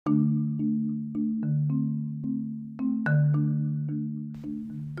He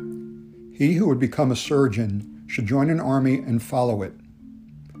who would become a surgeon should join an army and follow it.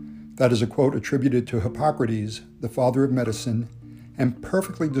 That is a quote attributed to Hippocrates, the father of medicine, and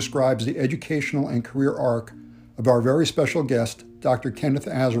perfectly describes the educational and career arc of our very special guest, Dr. Kenneth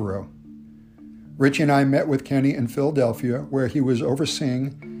Azzaro. Richie and I met with Kenny in Philadelphia, where he was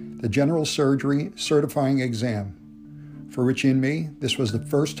overseeing the general surgery certifying exam. For Richie and me, this was the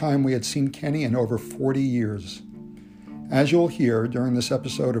first time we had seen Kenny in over 40 years. As you'll hear during this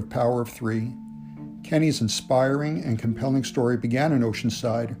episode of Power of Three, Kenny's inspiring and compelling story began in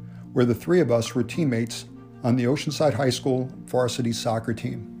Oceanside, where the three of us were teammates on the Oceanside High School varsity soccer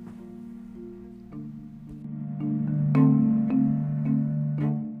team.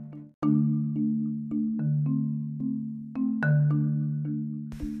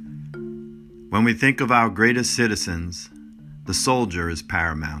 When we think of our greatest citizens, the soldier is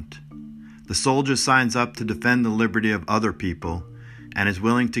paramount. The soldier signs up to defend the liberty of other people and is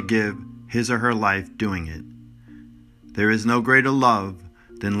willing to give his or her life doing it. There is no greater love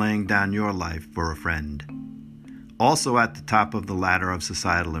than laying down your life for a friend. Also at the top of the ladder of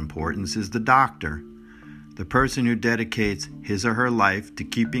societal importance is the doctor, the person who dedicates his or her life to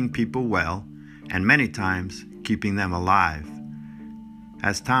keeping people well and many times keeping them alive.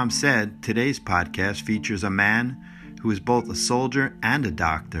 As Tom said, today's podcast features a man who is both a soldier and a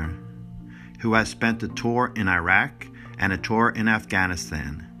doctor, who has spent a tour in Iraq and a tour in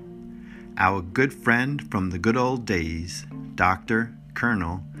Afghanistan. Our good friend from the good old days, Dr.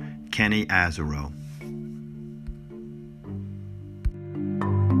 Colonel Kenny Azzaro.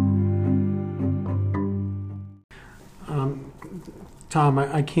 Tom,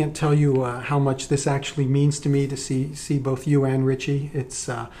 I can't tell you how much this actually means to me to see both you and Richie. It's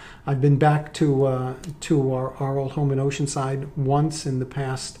I've been back to our old home in Oceanside once in the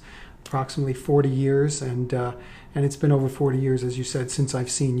past approximately 40 years, and it's been over 40 years, as you said, since I've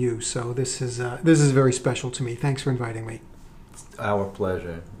seen you. So this is very special to me. Thanks for inviting me. It's our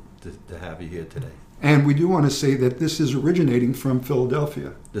pleasure to have you here today. And we do want to say that this is originating from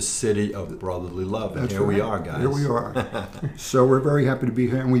Philadelphia. The city of brotherly love. And That's here right. we are, guys. Here we are. So we're very happy to be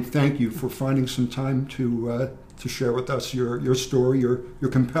here, and we thank you for finding some time to share with us your story,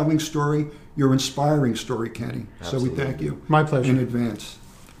 your compelling story, your inspiring story, Kenny. Absolutely. So we thank you. My pleasure. In advance.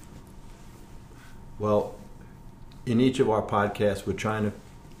 Well, in each of our podcasts, we're trying to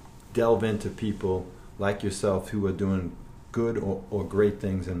delve into people like yourself who are doing good or great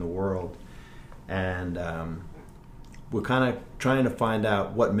things in the world. And we're kind of trying to find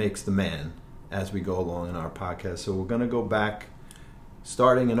out what makes the man as we go along in our podcast. So we're going to go back,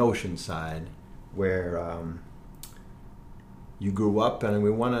 starting in Oceanside, where you grew up, and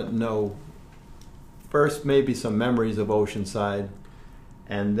we want to know first maybe some memories of Oceanside,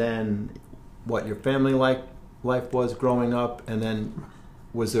 and then what your family life was growing up, and then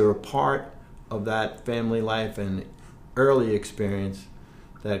was there a part of that family life and early experience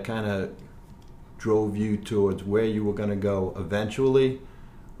that kind of drove you towards where you were going to go eventually,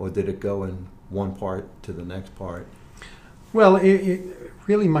 or did it go in one part to the next part? Well,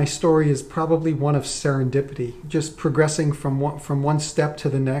 really, my story is probably one of serendipity, just progressing from one step to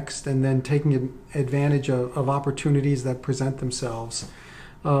the next, and then taking advantage of opportunities that present themselves.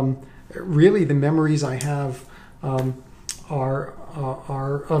 Really, the memories I have are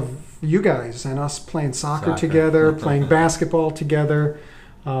of you guys and us playing soccer together, playing basketball together.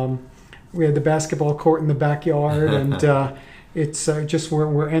 We had the basketball court in the backyard, and it's just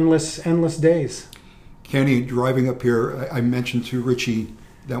we're endless days. Kenny, driving up here, I mentioned to Richie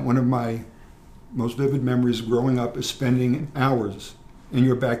that one of my most vivid memories growing up is spending hours in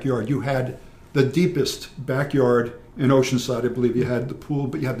your backyard. You had the deepest backyard in Oceanside. I believe you had the pool,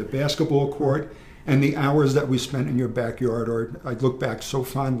 but you had the basketball court, and the hours that we spent in your backyard, or I look back so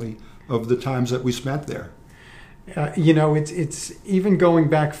fondly of the times that we spent there. It's even going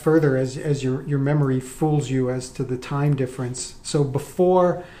back further as your memory fools you as to the time difference. So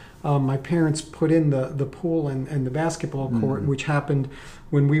before my parents put in the pool and the basketball court, which happened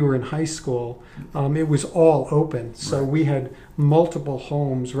when we were in high school, it was all open. So we had multiple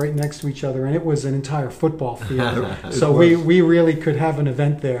homes right next to each other, and it was an entire football field. So we really could have an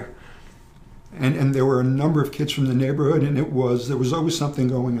event there. And there were a number of kids from the neighborhood, and there was always something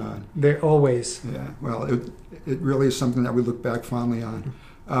going on. There always. Yeah, well, it really is something that we look back fondly on.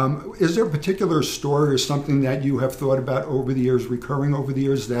 Is there a particular story or something that you have thought about over the years, recurring over the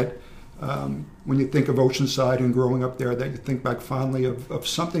years, that when you think of Oceanside and growing up there, that you think back fondly of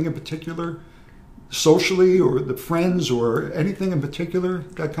something in particular, socially, or the friends, or anything in particular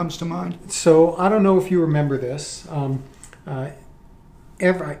that comes to mind? So I don't know if you remember this.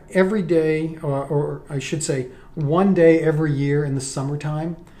 every day, or I should say, one day every year in the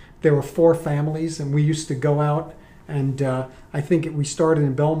summertime, there were 4 families, and we used to go out. And I think we started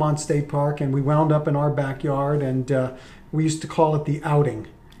in Belmont State Park, and we wound up in our backyard, and we used to call it the outing.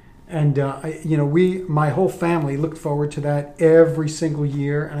 And my whole family looked forward to that every single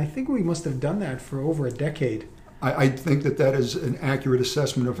year, and I think we must have done that for over a decade. I think that is an accurate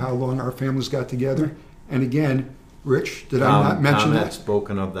assessment of how long our families got together. And again, Rich, did I not mention Tom that? had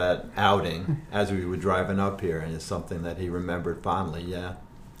spoken of that outing as we were driving up here, and it's something that he remembered fondly. Yeah.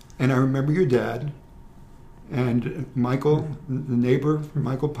 And I remember your dad and Michael, the neighbor,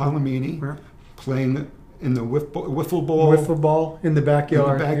 Michael Palomini, playing in the wiffle ball in the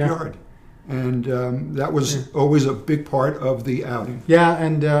backyard. And that was always a big part of the outing. Yeah,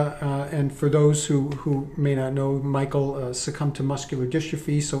 and for those who may not know, Michael succumbed to muscular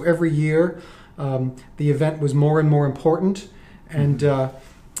dystrophy. So every year, the event was more and more important, and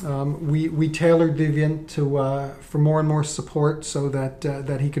we tailored the event for more and more support so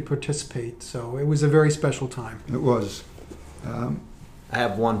that he could participate. So it was a very special time. It was. I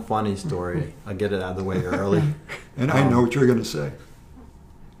have one funny story. I'll get it out of the way early. And I know what you're going to say.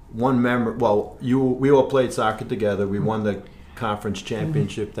 One member, we all played soccer together. We won the conference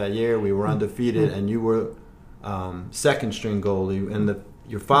championship that year. We were undefeated, and you were second string goalie. And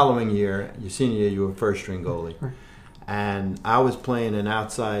your following year, your senior year, you were first string goalie. And I was playing an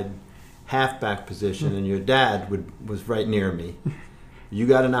outside halfback position, and your dad was right near me. You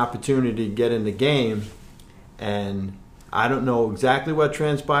got an opportunity to get in the game, and I don't know exactly what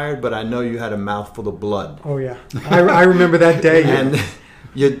transpired, but I know you had a mouthful of blood. Oh yeah, I remember that day.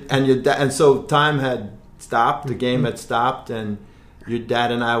 and so time had stopped, the game had stopped, and your dad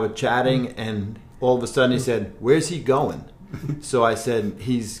and I were chatting, and all of a sudden he said, "Where's he going?" So I said,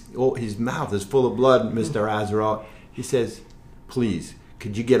 his mouth is full of blood, Mr. Azeroth. He says, "Please,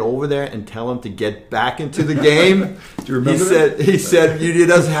 could you get over there and tell him to get back into the game?" Do you remember that? He said,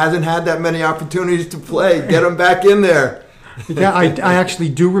 hasn't had that many opportunities to play. Get him back in there. Yeah, I actually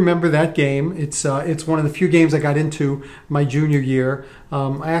do remember that game. It's one of the few games I got into my junior year.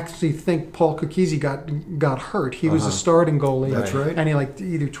 I actually think Paul Kukisi got hurt. He was a starting goalie. That's right. And he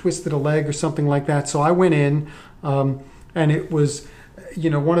either twisted a leg or something like that. So I went in, and it was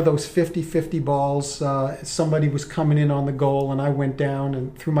one of those 50-50 balls. Somebody was coming in on the goal, and I went down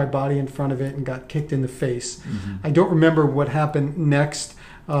and threw my body in front of it and got kicked in the face. I don't remember what happened next.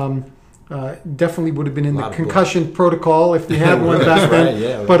 Definitely would have been in the concussion protocol if we had one back then.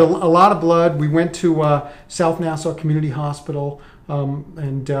 Yeah, but a lot of blood. We went to South Nassau Community Hospital,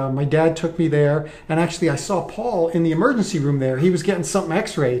 and my dad took me there. And actually, I saw Paul in the emergency room there. He was getting something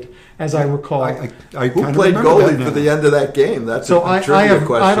X-rayed, as I recall. Who played goalie for the end of that game? That's a trivia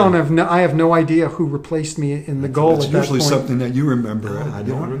question. I have no idea who replaced me in the goal at that point. It's usually something that you remember. I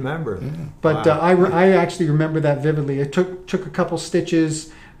don't remember. Yeah. But I actually remember that vividly. It took a couple stitches.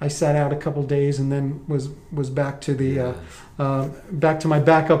 I sat out a couple days and then was back to the back to my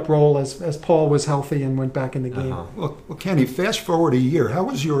backup role as Paul was healthy and went back in the game. Well, Kenny, fast forward a year. How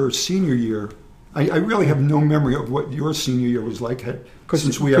was your senior year? I really have no memory of what your senior year was like.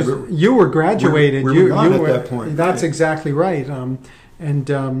 Since you were graduated, we were gone at that point. That's exactly right.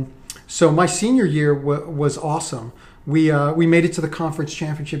 So my senior year was awesome. We made it to the conference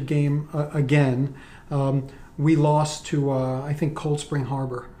championship game again. We lost to, I think, Cold Spring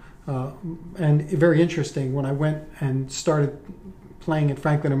Harbor. And very interesting, when I went and started playing at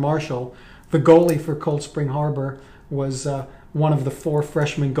Franklin and Marshall, the goalie for Cold Spring Harbor was one of the 4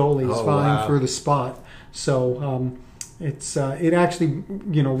 freshman goalies vying for the spot. So it actually,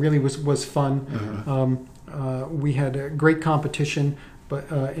 really was fun. We had a great competition but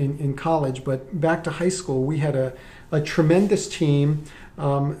in college. But back to high school, we had a tremendous team.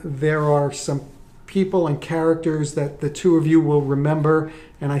 There are some people and characters that the two of you will remember,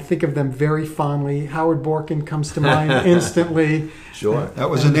 and I think of them very fondly. Howard Borkin comes to mind instantly. Sure. That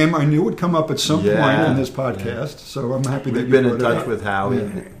was a name I knew would come up at some point in this podcast, so I'm happy that you've been in touch with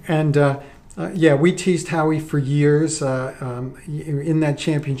Howie. And we teased Howie for years. In that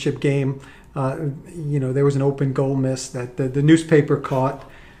championship game, there was an open goal miss that the newspaper caught.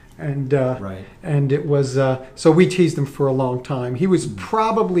 And and it was so we teased him for a long time. He was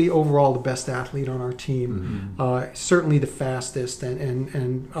probably overall the best athlete on our team, certainly the fastest,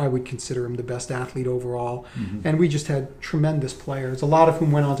 and I would consider him the best athlete overall. And we just had tremendous players, a lot of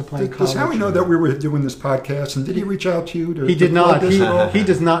whom went on to play in college. Does Howie know that we were doing this podcast, and did he reach out to you? He did not. He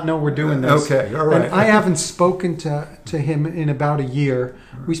does not know we're doing this. Okay, all right. And I haven't spoken to him in about a year.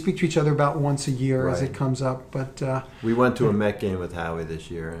 We speak to each other about once a year as it comes up. But we went to a Met game with Howie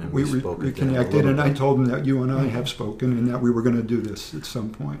this year, and and we spoke again a reconnected, little and I bit. told him that you and I have spoken and that we were going to do this at some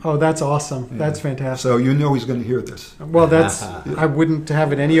point. Oh, that's awesome. Yeah. That's fantastic. So you know he's going to hear this. Well, that's I wouldn't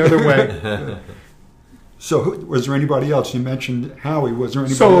have it any other way. So was there anybody else? You mentioned Howie. Was there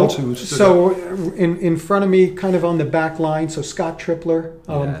anybody So, else who stood up? in front of me, kind of on the back line. So Scott Tripler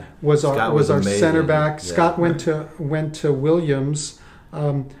Yeah. was our Scott was our amazing. center back. Yeah. Scott went to Williams.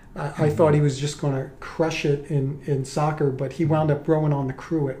 I thought he was just going to crush it in soccer, but he wound up rowing on the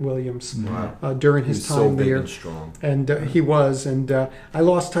crew at Williams Wow. during his He's time so big there. and strong. And he was, and I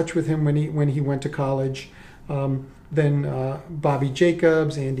lost touch with him when he went to college. Then Bobby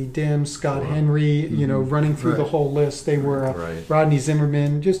Jacobs, Andy Dim, Scott Henry, running through the Right. whole list. They were Right. Rodney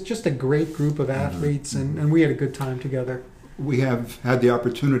Zimmerman, just a great group of athletes, and we had a good time together. We have had the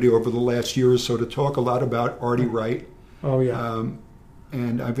opportunity over the last year or so to talk a lot about Artie Wright. Oh yeah,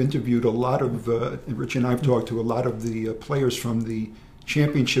 And I've interviewed a lot of, Rich and I have talked to a lot of the players from the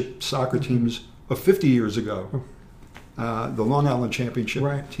championship soccer teams of 50 years ago, the Long Island championship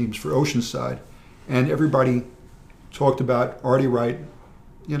Right. teams for Oceanside. And everybody talked about Artie Wright,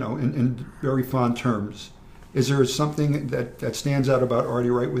 in very fond terms. Is there something that stands out about Artie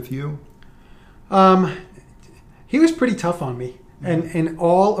Wright with you? he was pretty tough on me, and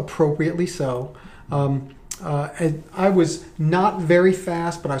all appropriately so. I was not very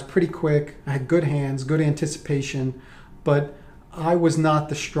fast, but I was pretty quick. I had good hands, good anticipation, but I was not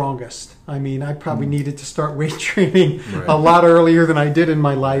the strongest. I mean, I probably needed to start weight training Right. a lot earlier than I did in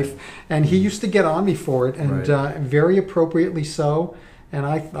my life, and he used to get on me for it, and Right. very appropriately so. And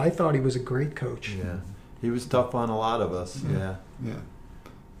I thought he was a great coach. Yeah. He was tough on a lot of us. Yeah. Yeah.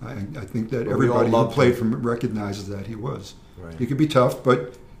 I think that But we all everybody who loved played him. from it recognizes that he was. Right. He could be tough,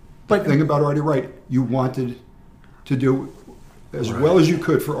 but But- the thing about Artie Wright, you wanted to do as Right. well as you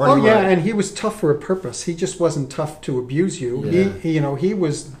could for Artie Oh yeah, Wright. and he was tough for a purpose. He just wasn't tough to abuse you. Yeah. He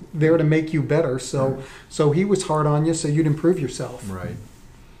was there to make you better. So he was hard on you, so you'd improve yourself. Right.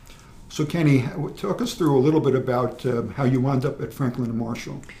 So Kenny, talk us through a little bit about how you wound up at Franklin and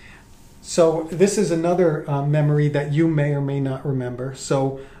Marshall. So this is another memory that you may or may not remember.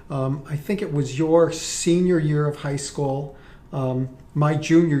 So I think it was your senior year of high school, my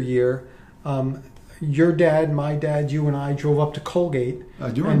junior year. Your dad, my dad, you and I drove up to Colgate. I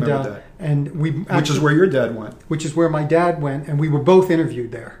do and, remember that. And we Which is actually- where your dad went. which is where my dad went, and we were both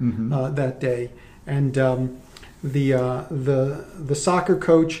interviewed there Mhm. that day. And the soccer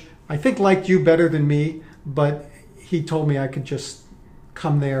coach, I think, liked you better than me, but he told me I could just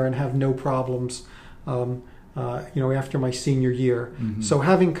come there and have no problems. After my senior year. So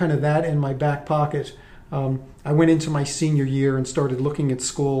having kind of that in my back pocket, I went into my senior year and started looking at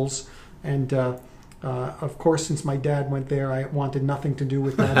schools. And of course, since my dad went there, I wanted nothing to do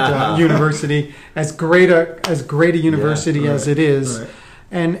with that university. As great a university as it is. Right.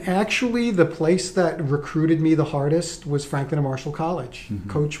 And actually, the place that recruited me the hardest was Franklin and Marshall College.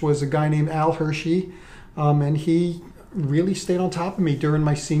 Coach was a guy named Al Hershey, and he really stayed on top of me during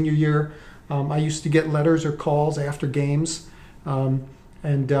my senior year. I used to get letters or calls after games,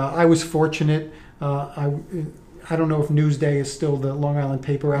 and I was fortunate. I don't know if Newsday is still the Long Island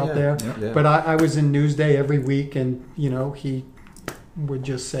paper out there, Yeah. but I was in Newsday every week, and he would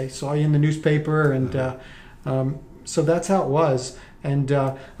just say, "Saw you in the newspaper," and so that's how it was. And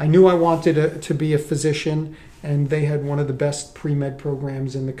I knew I wanted to be a physician, and they had one of the best pre-med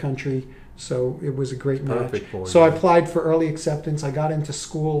programs in the country. So it was a great match. Perfect for So you. I applied for early acceptance. I got into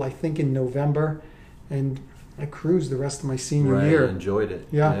school, I think, in November, and I cruised the rest of my senior Right. year. Enjoyed it.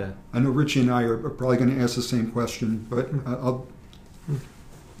 Yeah. I know Richie and I are probably going to ask the same question, but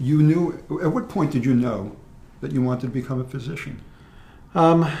you knew, at what point did you know that you wanted to become a physician?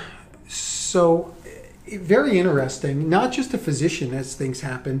 So very interesting. Not just a physician as things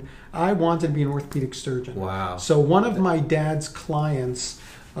happen. I wanted to be an orthopedic surgeon. Wow. So one of my dad's clients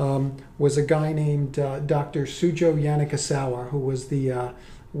was a guy named Dr. Sujo Yanakasawa, who was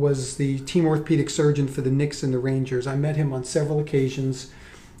the team orthopedic surgeon for the Knicks and the Rangers. I met him on several occasions,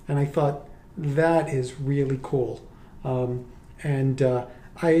 and I thought, that is really cool.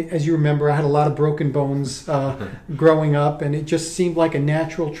 As you remember, I had a lot of broken bones growing up, and it just seemed like a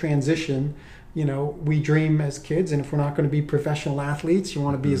natural transition. We dream as kids, and if we're not going to be professional athletes, you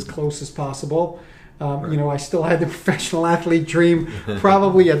want to be as close as possible. I still had the professional athlete dream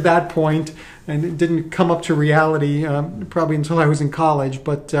probably at that point, and it didn't come up to reality probably until I was in college.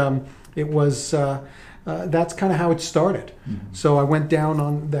 But it was that's kind of how it started. So I went down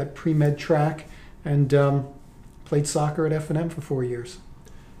on that pre-med track and played soccer at F&M for 4 years.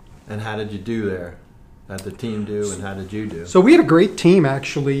 And how did you do there? How'd the team do, and how did you do? So we had a great team,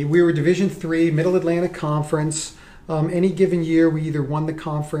 actually. We were Division III, Middle Atlantic Conference. Any given year, we either won the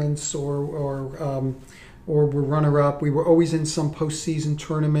conference or were runner-up. We were always in some postseason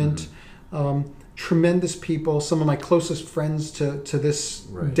tournament. Tremendous people, some of my closest friends to this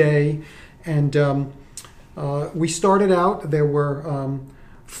day. And we started out, there were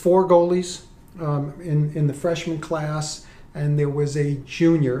 4 goalies in the freshman class, and there was a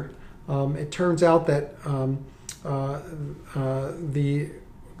junior. It turns out that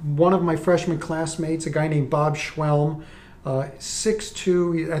one of my freshman classmates, a guy named Bob Schwelm,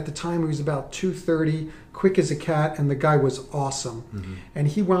 6'2", at the time he was about 230, quick as a cat, and the guy was awesome. And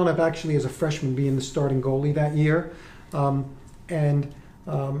he wound up actually as a freshman being the starting goalie that year. By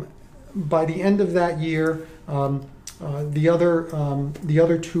the end of that year, the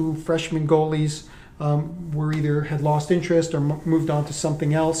other 2 freshman goalies were either had lost interest or moved on to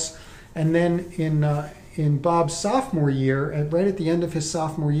something else. And then in Bob's sophomore year, right at the end of his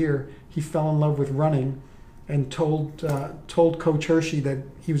sophomore year, he fell in love with running, and told Coach Hershey that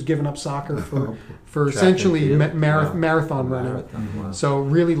he was giving up soccer for essentially marathon running. Wow. So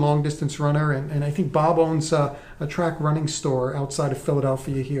really long distance runner, and I think Bob owns a track running store outside of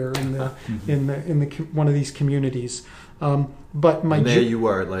Philadelphia here in the one of these communities. But my and there you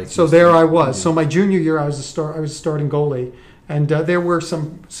were, like, so there I was. So my junior year, I was a starting goalie. And there were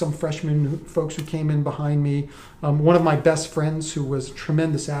some freshman folks who came in behind me. One of my best friends, who was a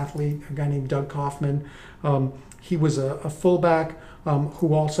tremendous athlete, a guy named Doug Kaufman, he was a fullback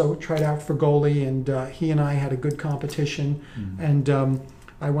who also tried out for goalie, and he and I had a good competition. And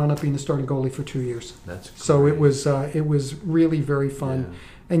I wound up being the starting goalie for 2 years. That's great. So it was really very fun.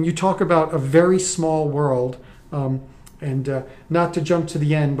 Yeah. And you talk about a very small world. And not to jump to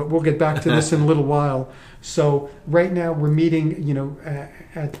the end, but we'll get back to this in a little while. So right now we're meeting,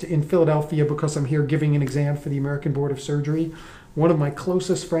 in Philadelphia because I'm here giving an exam for the American Board of Surgery. One of my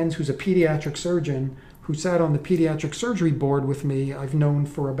closest friends, who's a pediatric surgeon, who sat on the pediatric surgery board with me, I've known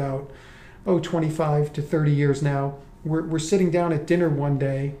for about 25 to 30 years now. We're sitting down at dinner one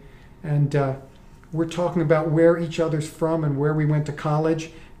day, and we're talking about where each other's from and where we went to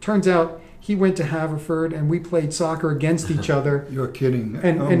college. Turns out he went to Haverford, and we played soccer against each other. You're kidding.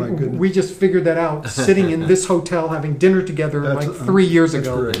 And, my goodness. We just figured that out, sitting in this hotel having dinner together like 3 years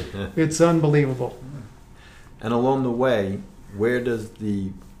ago. Great. It's unbelievable. And along the way, where does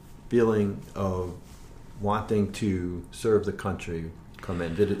the feeling of wanting to serve the country come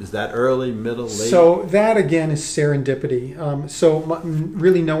in? Is that early, middle, late? So that again is serendipity.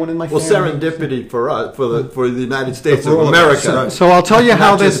 Really, no one in my family. Well, serendipity for us, for the United States of America. So I'll tell you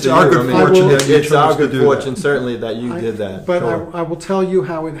how this. It's our good fortune. It's our good fortune, certainly, that you did that. But sure. I will tell you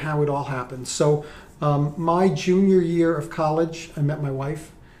how it all happened. So my junior year of college, I met my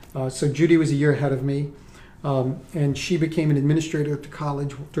wife. So Judy was a year ahead of me, and she became an administrator at the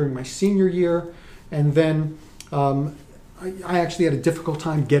college during my senior year, and then. I actually had a difficult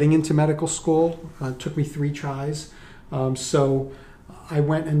time getting into medical school. It took me 3 tries. So I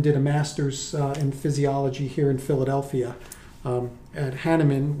went and did a master's in physiology here in Philadelphia at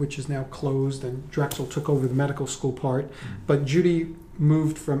Hahnemann, which is now closed, and Drexel took over the medical school part. But Judy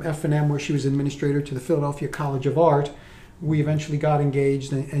moved from F&M, where she was administrator, to the Philadelphia College of Art. We eventually got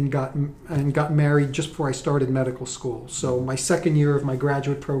engaged and got married just before I started medical school. So my second year of my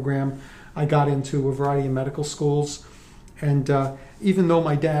graduate program, I got into a variety of medical schools. And even though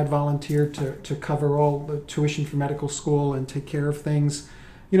my dad volunteered to cover all the tuition for medical school and take care of things,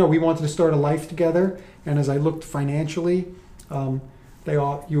 we wanted to start a life together. And as I looked financially,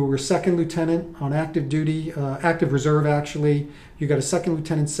 you were a second lieutenant on active duty, active reserve actually. You got a second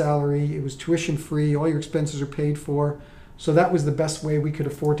lieutenant salary. It was tuition free. All your expenses are paid for. So that was the best way we could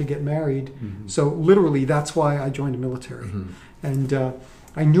afford to get married. So literally, that's why I joined the military. And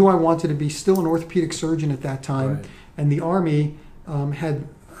I knew I wanted to be still an orthopedic surgeon at that time. Right. And the Army had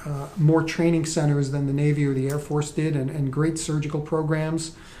more training centers than the Navy or the Air Force did, and great surgical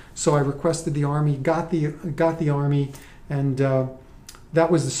programs. So I requested the Army, got the Army, and that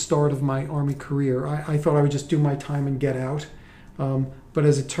was the start of my Army career. I thought I would just do my time and get out. But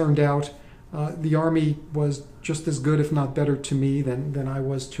as it turned out, the Army was just as good, if not better, to me than I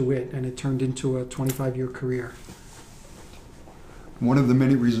was to it, and it turned into a 25-year career. One of the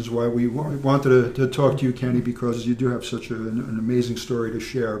many reasons why we wanted to talk to you, Kenny, because you do have such an amazing story to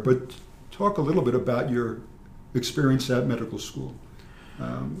share. But talk a little bit about your experience at medical school.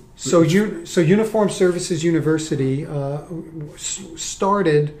 So Uniformed Services University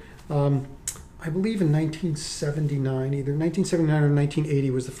started, I believe, in 1979. Either 1979 or 1980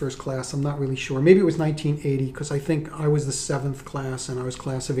 was the first class. I'm not really sure. Maybe it was 1980, because I think I was the 7th class, and I was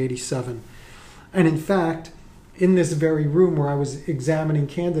class of 87. And in fact, in this very room where I was examining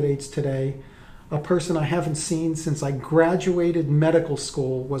candidates today, a person I haven't seen since I graduated medical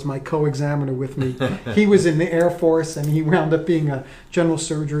school was my co-examiner with me. He was in the Air Force, and he wound up being a general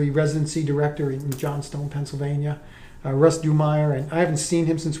surgery residency director in Johnstone, Pennsylvania. Russ Dumeyer, and I haven't seen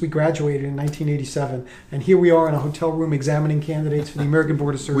him since we graduated in 1987. And here we are in a hotel room examining candidates for the American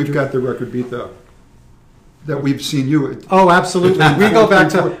Board of Surgery. We've got the record beat though. That we've seen you at. Oh, absolutely. We go back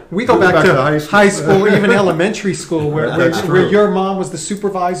to high school, even elementary school, where your mom was the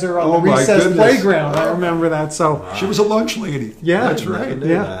supervisor on the recess playground. I remember that. So she was a lunch lady. Yeah, that's right.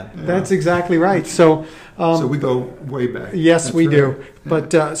 Yeah, that's exactly right. So we go way back. Yes, that's we right. do.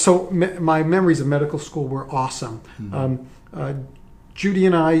 But so my memories of medical school were awesome. Mm-hmm. Judy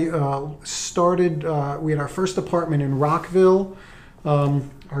and I started. We had our first apartment in Rockville.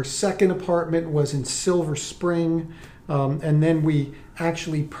 Our second apartment was in Silver Spring, and then we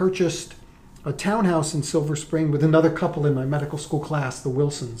actually purchased a townhouse in Silver Spring with another couple in my medical school class, the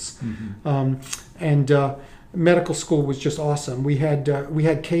Wilsons. Mm-hmm. Medical school was just awesome. We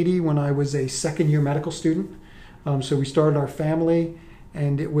had Katie when I was a second-year medical student, so we started our family,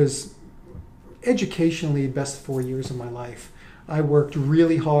 and it was educationally the best 4 years of my life. I worked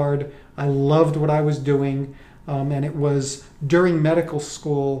really hard. I loved what I was doing. And it was during medical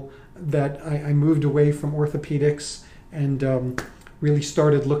school that I moved away from orthopedics and really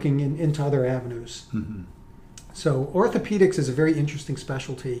started looking into other avenues. Mm-hmm. So orthopedics is a very interesting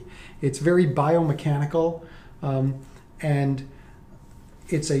specialty. It's very biomechanical, and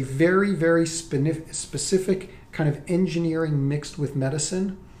it's a very, very specific kind of engineering mixed with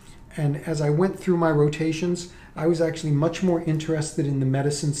medicine. And as I went through my rotations, I was actually much more interested in the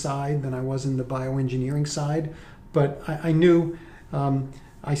medicine side than I was in the bioengineering side, but I knew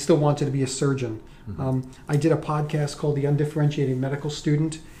I still wanted to be a surgeon. Mm-hmm. I did a podcast called The Undifferentiated Medical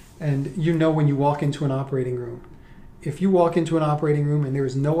Student, and when you walk into an operating room, if you walk into an operating room and there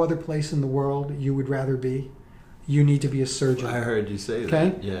is no other place in the world you would rather be, you need to be a surgeon. I heard you say that.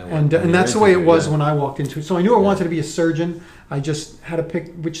 Okay? Yeah. And that's the way it was when I walked into it. So I knew I wanted to be a surgeon. I just had to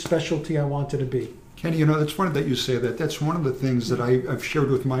pick which specialty I wanted to be. Kenny, it's funny that you say that. That's one of the things that I've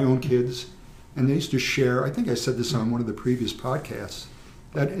shared with my own kids. And they used to share, I think I said this on one of the previous podcasts,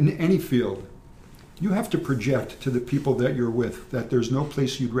 that in any field, you have to project to the people that you're with that there's no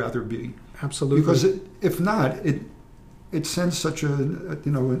place you'd rather be. Absolutely. Because if not, it sends such a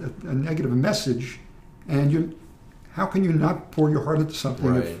negative message, and how can you not pour your heart into something?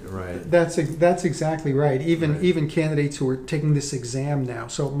 Right. That's exactly right. Even candidates who are taking this exam now.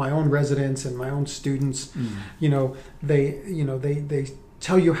 So my own residents and my own students, they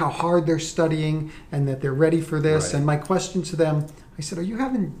tell you how hard they're studying and that they're ready for this. Right. And my question to them, I said, "Are you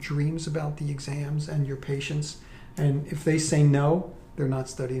having dreams about the exams and your patients?" And if they say no, they're not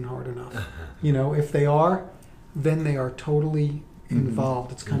studying hard enough. If they are, then they are totally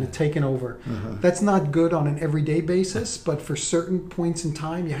involved. It's kind of taken over. Uh-huh. That's not good on an everyday basis, but for certain points in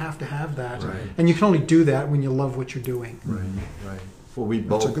time, you have to have that. Right. And you can only do that when you love what you're doing. Right. Well, we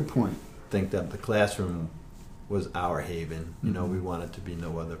That's both a good point. think that the classroom was our haven. We want it to be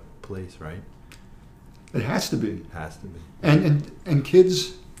no other place, right? It has to be. It has to be. And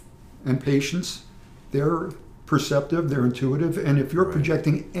kids and patients, they're perceptive, they're intuitive, and if you're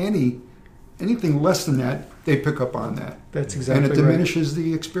projecting anything less than that, they pick up on that. That's exactly right. And it diminishes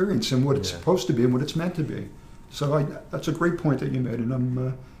the experience and what it's supposed to be and what it's meant to be. So that's a great point that you made, and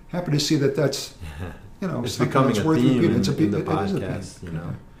I'm happy to see that's it's becoming a theme in the podcast.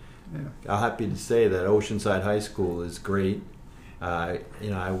 Yeah. I'm happy to say that Oceanside High School is great.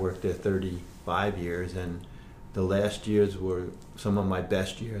 I worked there 35 years, and the last years were some of my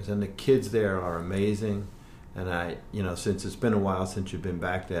best years. And the kids there are amazing. And since it's been a while since you've been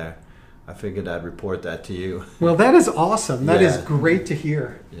back there, I figured I'd report that to you. Well, that is awesome. That is great to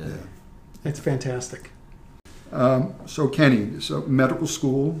hear. Yeah. It's fantastic. So Kenny, medical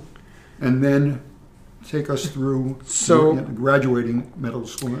school, and then take us through graduating medical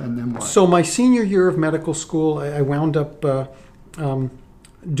school, and then what? So my senior year of medical school, I wound up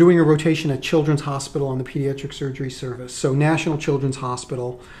doing a rotation at Children's Hospital on the Pediatric Surgery Service. So National Children's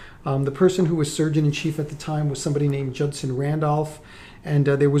Hospital. The person who was surgeon-in-chief at the time was somebody named Judson Randolph. And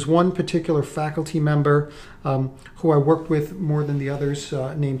there was one particular faculty member who I worked with more than the others,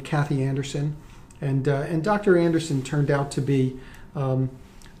 named Kathy Anderson. And Dr. Anderson turned out to be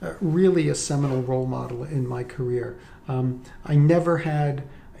really a seminal role model in my career. I never had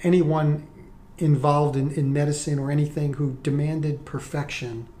anyone involved in medicine or anything who demanded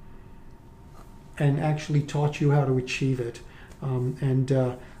perfection and actually taught you how to achieve it.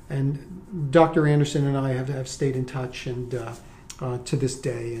 And Dr. Anderson and I have stayed in touch, and to this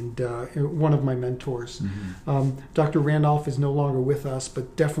day, and one of my mentors. Mm-hmm. Dr. Randolph is no longer with us,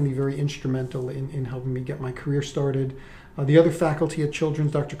 but definitely very instrumental in helping me get my career started. The other faculty at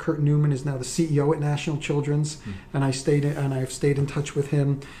Children's, Dr. Kurt Newman, is now the CEO at National Children's, and I've stayed in touch with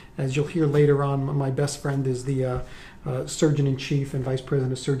him. As you'll hear later on, my best friend is the Surgeon-in-Chief and Vice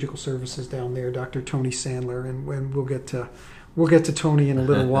President of Surgical Services down there, Dr. Tony Sandler, and we'll get to Tony in a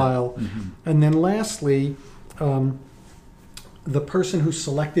little while. And then lastly, the person who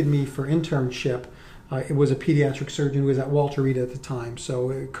selected me for internship, it was a pediatric surgeon who was at Walter Reed at the time,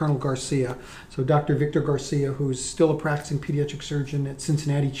 so Colonel Garcia. So Dr. Victor Garcia, who's still a practicing pediatric surgeon at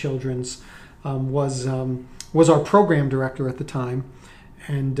Cincinnati Children's, was our program director at the time,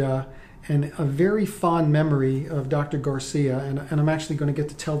 and a very fond memory of Dr. Garcia, and I'm actually going to get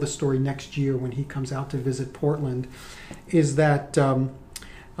to tell the story next year when he comes out to visit Portland, is that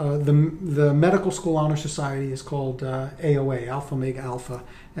the Medical School Honor Society is called AOA, Alpha Omega Alpha,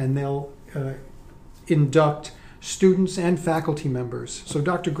 and they'll induct students and faculty members. So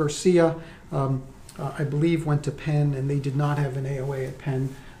Dr. Garcia, I believe, went to Penn, and they did not have an AOA at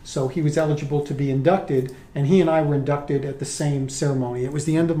Penn, so he was eligible to be inducted, and he and I were inducted at the same ceremony. It was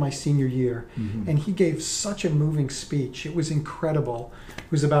the end of my senior year, and he gave such a moving speech. It was incredible.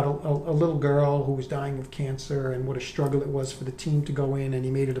 It was about a little girl who was dying of cancer and what a struggle it was for the team to go in, and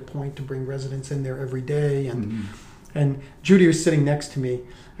he made it a point to bring residents in there every day. And Judy was sitting next to me,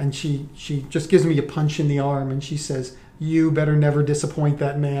 and she just gives me a punch in the arm, and she says, "You better never disappoint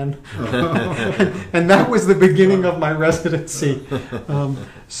that man." And that was the beginning of my residency.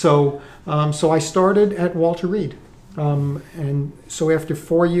 So I started at Walter Reed. And so after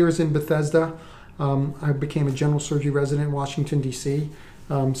 4 years in Bethesda, I became a general surgery resident in Washington, D.C.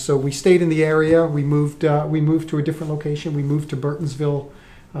 So we stayed in the area. We moved to a different location. We moved to Burtonsville,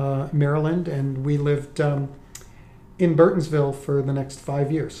 Maryland, and we lived in Burtonsville for the next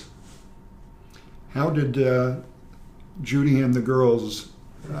 5 years. How did Judy and the girls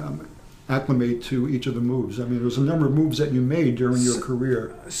acclimate to each of the moves? I mean, there was a number of moves that you made during your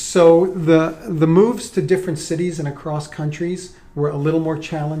career. So the moves to different cities and across countries were a little more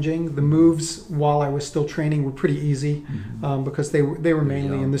challenging. The moves while I was still training were pretty easy because they were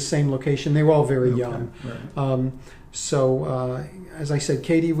mainly in the same location. They were all very young. Right. So as I said,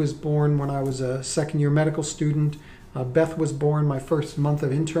 Katie was born when I was a second-year medical student. Beth was born my first month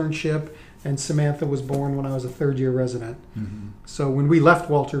of internship, and Samantha was born when I was a third-year resident. So when we left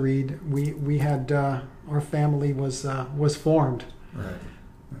Walter Reed, we had our family was formed. Right.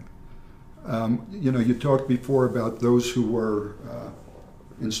 You talked before about those who were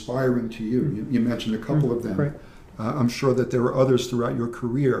inspiring to you. You mentioned a couple of them. Right. I'm sure that there were others throughout your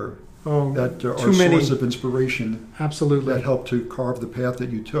career that are a source of inspiration. Absolutely. That helped to carve the path that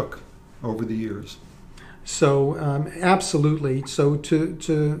you took over the years. So absolutely. So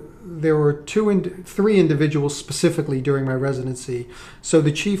there were three individuals specifically during my residency. So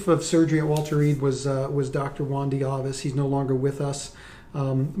the chief of surgery at Walter Reed was Dr. Juan Diavis. He's no longer with us,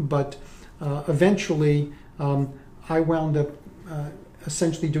 but eventually I wound up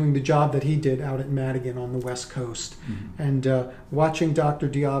essentially doing the job that he did out at Madigan on the West Coast, and watching Dr.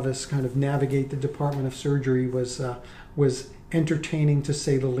 Diavis kind of navigate the Department of Surgery was entertaining to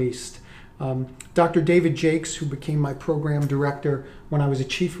say the least. Dr. David Jakes, who became my program director when I was a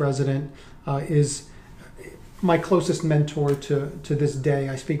chief resident, is my closest mentor to this day.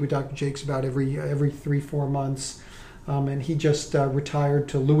 I speak with Dr. Jakes about every 3-4 months, and he just retired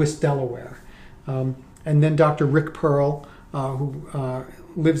to Lewis, Delaware. And then Dr. Rick Pearl, who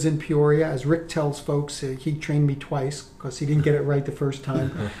lives in Peoria. As Rick tells folks, he trained me twice because he didn't get it right the first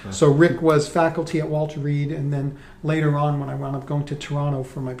time. So Rick was faculty at Walter Reed, and then later on when I wound up going to Toronto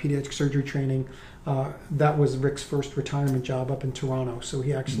for my pediatric surgery training, that was Rick's first retirement job up in Toronto. So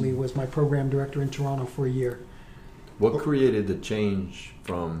he actually was my program director in Toronto for a year. What created the change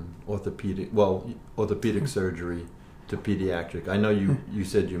from orthopedic surgery to pediatric? I know you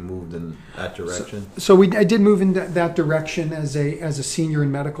said you moved in that direction. So I did move in that direction as a senior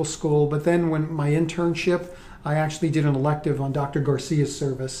in medical school, but then when my internship, I actually did an elective on Dr. Garcia's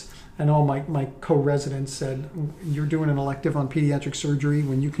service, and all my co-residents said, "You're doing an elective on pediatric surgery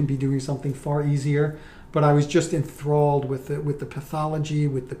when you can be doing something far easier." But I was just enthralled with the pathology,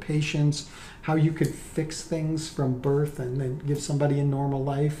 with the patients, how you could fix things from birth and then give somebody a normal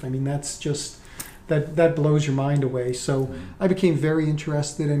life. I mean, that's just that blows your mind away. So I became very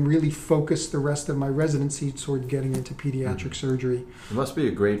interested and really focused the rest of my residency toward getting into pediatric surgery. It must be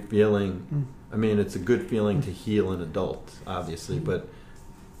a great feeling. I mean, it's a good feeling to heal an adult, obviously, but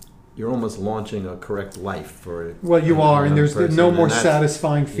you're almost launching a correct life for. Well, you are, and there's person, no more and that's-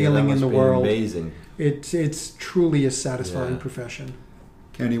 satisfying feeling that in the must be world. Amazing. It's truly a satisfying Yeah. profession.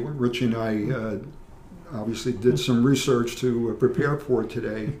 Kenny, Richie and I obviously did some research to prepare for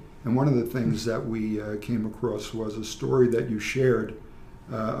today, and one of the things that we came across was a story that you shared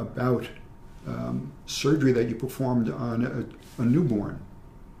about surgery that you performed on a newborn.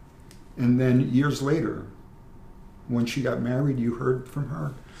 And then years later, when she got married, you heard from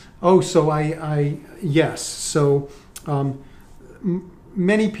her? Oh, so yes. So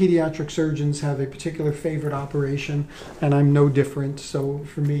many pediatric surgeons have a particular favorite operation, and I'm no different. So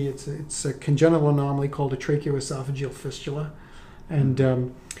for me, it's a congenital anomaly called a tracheoesophageal fistula,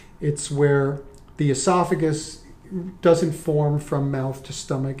 and it's where the esophagus doesn't form from mouth to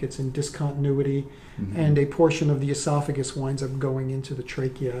stomach. It's in discontinuity, and a portion of the esophagus winds up going into the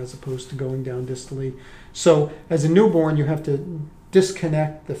trachea as opposed to going down distally. So as a newborn, you have to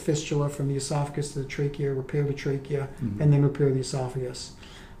disconnect the fistula from the esophagus to the trachea, repair the trachea, and then repair the esophagus.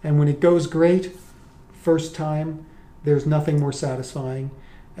 And when it goes great, first time, there's nothing more satisfying.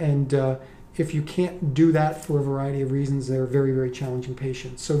 And if you can't do that for a variety of reasons, they're very, very challenging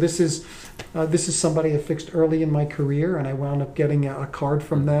patients. So this is somebody I fixed early in my career, and I wound up getting a card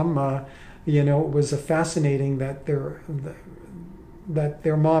from them. It was fascinating that their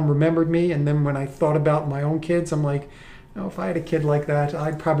mom remembered me, and then when I thought about my own kids, I'm like, if I had a kid like that,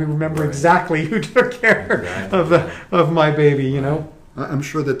 I'd probably remember exactly who took care of my baby. I'm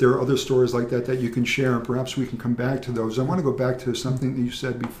sure that there are other stories like that you can share, and perhaps we can come back to those. I want to go back to something that you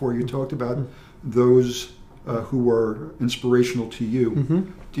said before. You talked about those who were inspirational to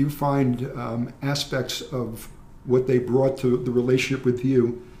you. Do you find aspects of what they brought to the relationship with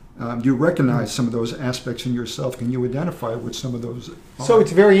you? Do you recognize some of those aspects in yourself? Can you identify what some of those are? So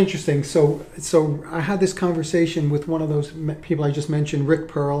it's very interesting. So I had this conversation with one of those people I just mentioned, Rick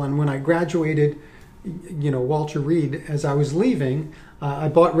Pearl, and when I graduated, Walter Reed, as I was leaving, I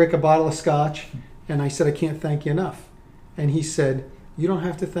bought Rick a bottle of scotch, and I said, I can't thank you enough. And he said, you don't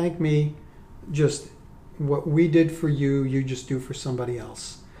have to thank me, just what we did for you, you just do for somebody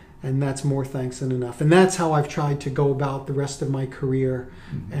else. And that's more thanks than enough. And that's how I've tried to go about the rest of my career.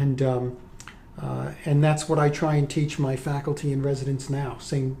 And that's what I try and teach my faculty and residents now.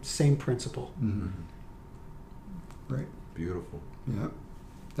 Same principle. Right. Beautiful. Yeah.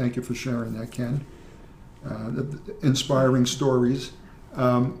 Thank you for sharing that, Ken. The inspiring stories.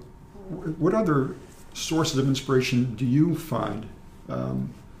 What other sources of inspiration do you find?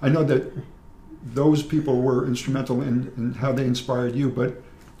 I know that those people were instrumental in how they inspired you, but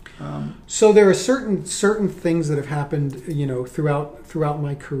so there are certain things that have happened, throughout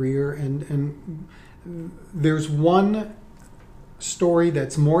my career, and there's one story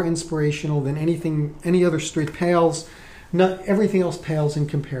that's more inspirational than any other story. Not everything else pales in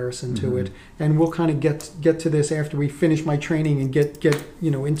comparison to it, and we'll kind of get to this after we finish my training and get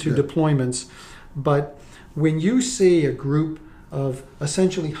into deployments. But when you see a group of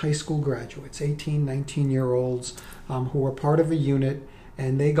essentially high school graduates, 18, 19-year-olds, who are part of a unit,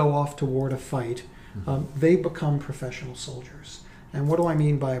 and they go off toward a fight, they become professional soldiers. And what do I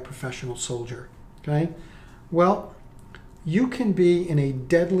mean by a professional soldier? Okay, well, you can be in a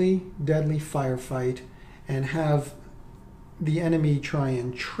deadly, deadly firefight and have the enemy try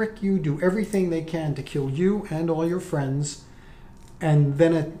and trick you, do everything they can to kill you and all your friends, and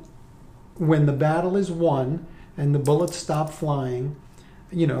then when the battle is won and the bullets stop flying,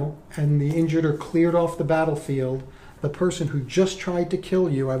 and the injured are cleared off the battlefield, the person who just tried to kill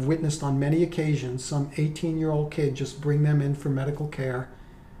you, I've witnessed on many occasions, some 18-year-old kid just bring them in for medical care.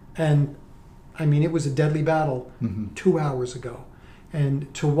 And I mean, it was a deadly battle 2 hours ago.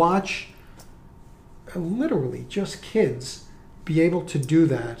 And to watch literally just kids be able to do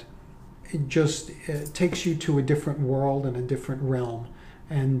that, it takes you to a different world and a different realm.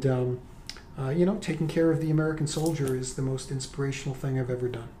 And, taking care of the American soldier is the most inspirational thing I've ever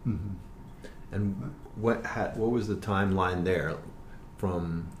done. And what was the timeline there,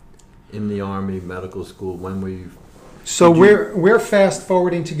 from in the Army, medical school? When were you? So we're fast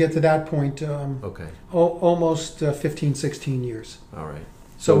forwarding to get to that point. Okay. Almost 15, 16 years. All right.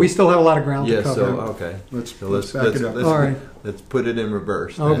 So we still have a lot of ground to cover. Okay. Let's back it up. All right. Let's put it in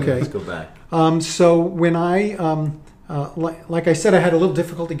reverse. Okay. Let's go back. So when I, like I said, I had a little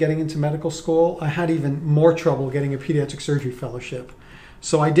difficulty getting into medical school. I had even more trouble getting a pediatric surgery fellowship.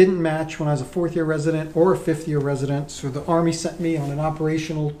 So I didn't match when I was a fourth-year resident or a fifth-year resident. So the Army sent me on an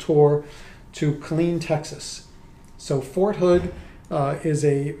operational tour to Killeen, Texas. So Fort Hood is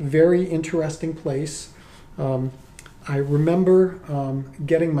a very interesting place. I remember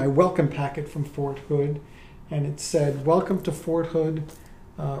getting my welcome packet from Fort Hood, and it said, "Welcome to Fort Hood.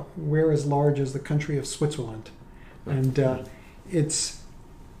 we're as large as the country of Switzerland. And it's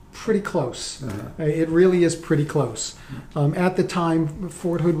pretty close. It really is pretty close. At the time,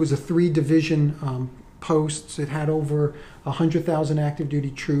 Fort Hood was a 3-division post. It had over 100,000 active duty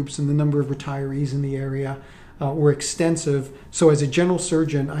troops, and the number of retirees in the area were extensive. So as a general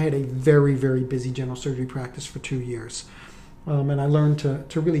surgeon, I had a very, very busy general surgery practice for 2 years. And I learned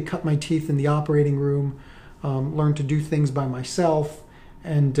to really cut my teeth in the operating room, learned to do things by myself,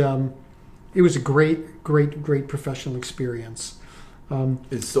 and it was a great, great, great professional experience.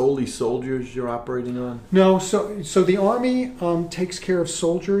 Is solely soldiers you're operating on? No, so the Army takes care of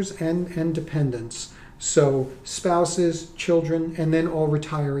soldiers and dependents, so spouses, children, and then all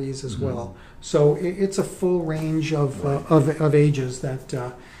retirees as well. So it's a full range of ages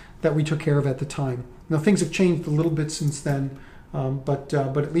that we took care of at the time. Now things have changed a little bit since then, but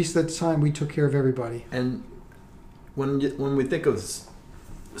at least at the time we took care of everybody. And when we think of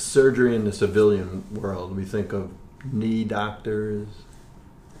surgery in the civilian world, we think of knee doctors,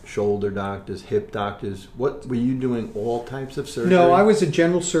 shoulder doctors, hip doctors. What were you doing? All types of surgery? No, I was a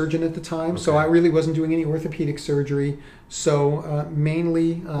general surgeon at the time, so Okay. I really wasn't doing any orthopedic surgery. So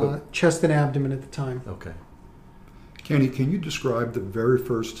mainly chest and abdomen at the time. Okay. Kenny, can you describe the very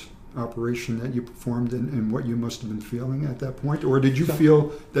first operation that you performed and what you must have been feeling at that point? Or did you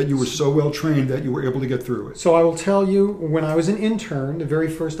feel that you were so well trained that you were able to get through it? So I will tell you, when I was an intern, the very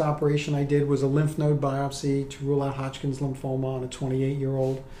first operation I did was a lymph node biopsy to rule out Hodgkin's lymphoma on a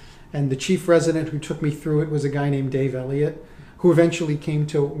 28-year-old. And the chief resident who took me through it was a guy named Dave Elliott, who eventually came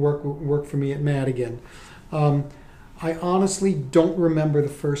to work for me at Madigan. I honestly don't remember the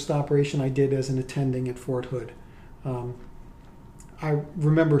first operation I did as an attending at Fort Hood. I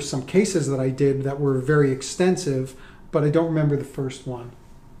remember some cases that I did that were very extensive, but I don't remember the first one.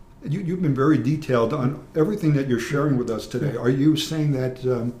 You've been very detailed on everything that you're sharing with us today. Are you saying that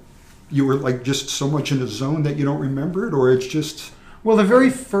you were like just so much in the zone that you don't remember it, or it's just... Well, the very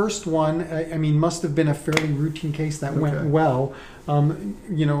first one, I mean, must have been a fairly routine case that went well.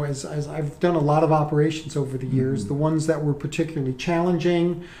 You know, as I've done a lot of operations over the years, the ones that were particularly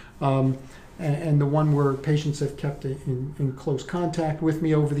challenging, and the one where patients have kept in close contact with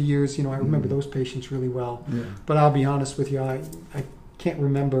me over the years, you know, I remember those patients really well. Yeah. But I'll be honest with you, I can't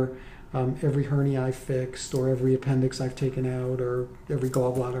remember every hernia I've fixed, or every appendix I've taken out, or every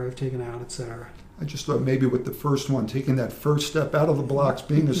gallbladder I've taken out, etc. I just thought maybe with the first one, taking that first step out of the blocks,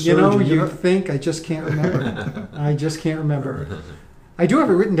 being a surgeon. You know, you think, I just can't remember. I just can't remember. I do have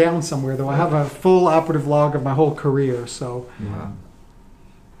it written down somewhere, though. I have a full operative log of my whole career, so... Wow.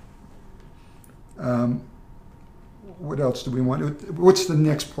 What else do we want? What's the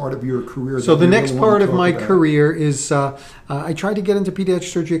next part of your career? So the next part of my career career is I tried to get into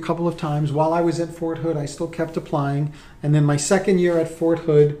pediatric surgery a couple of times. While I was at Fort Hood, I still kept applying. And then my second year at Fort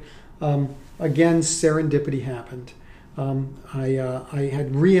Hood, again, serendipity happened. I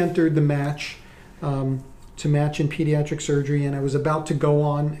had re-entered the match to match in pediatric surgery, and I was about to go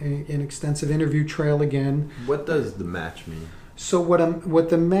on an extensive interview trail again. What does the match mean? So what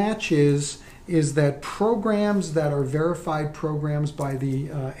the match is that programs that are verified programs by the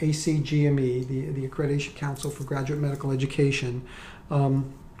ACGME, the Accreditation Council for Graduate Medical Education,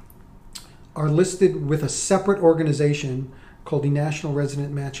 are listed with a separate organization called the National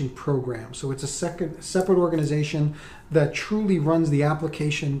Resident Matching Program. So it's a separate organization that truly runs the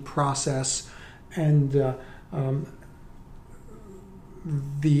application process, and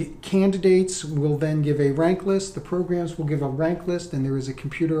the candidates will then give a rank list, the programs will give a rank list, and there is a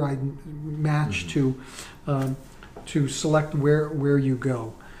computerized match to select where you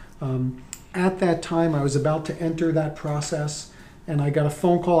go. At that time, I was about to enter that process, and I got a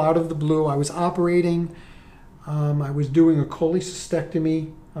phone call out of the blue. I was operating. I was doing a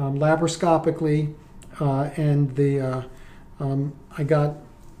cholecystectomy laparoscopically, and I got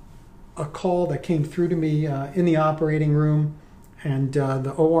a call that came through to me in the operating room, and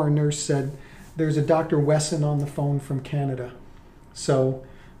the OR nurse said, "There's a Dr. Wesson on the phone from Canada." So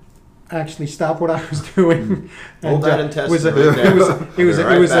I actually stopped what I was doing. Hold that in test. It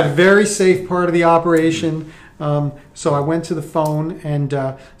was a very safe part of the operation. So I went to the phone, and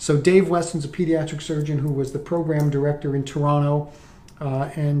so Dave Wesson's a pediatric surgeon who was the program director in Toronto,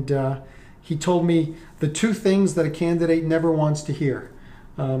 and he told me the two things that a candidate never wants to hear.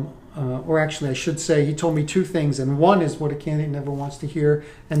 Or actually, I should say, he told me two things, and one is what a candidate never wants to hear,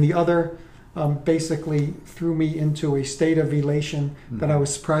 and the other basically threw me into a state of elation that I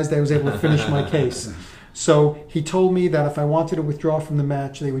was surprised I was able to finish my case. So he told me that if I wanted to withdraw from the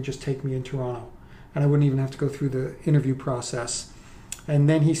match, they would just take me in Toronto, and I wouldn't even have to go through the interview process. And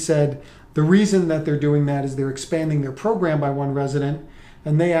then he said, the reason that they're doing that is they're expanding their program by one resident,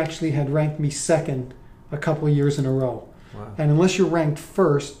 and they actually had ranked me second a couple of years in a row. Wow. And unless you're ranked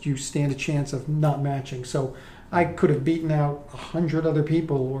first, you stand a chance of not matching. So I could have beaten out 100 other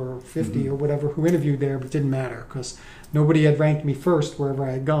people or 50 or whatever who interviewed there, but it didn't matter because nobody had ranked me first wherever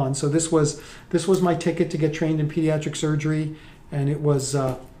I had gone. So this was my ticket to get trained in pediatric surgery, and it was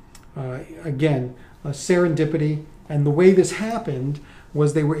again a serendipity. And the way this happened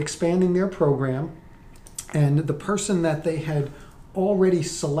was they were expanding their program, and the person that they had already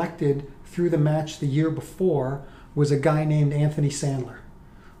selected through the match the year before was a guy named Anthony Sandler,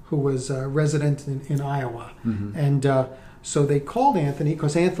 who was a resident in Iowa. And so they called Anthony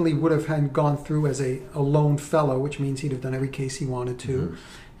because Anthony would have gone through as a lone fellow, which means he'd have done every case he wanted to.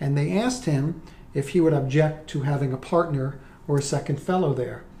 And they asked him if he would object to having a partner or a second fellow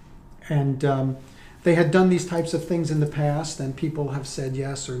there. And they had done these types of things in the past, and people have said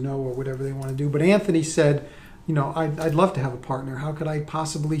yes or no or whatever they want to do. But Anthony said, you know, I'd love to have a partner. How could I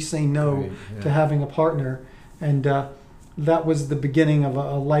possibly say no to having a partner? And that was the beginning of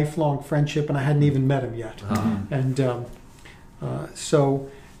a lifelong friendship, and I hadn't even met him yet. And so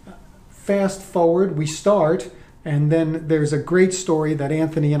fast forward, we start, and then there's a great story that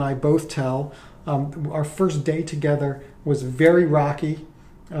Anthony and I both tell. Our first day together was very rocky,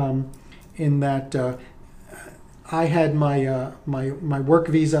 in that I had my work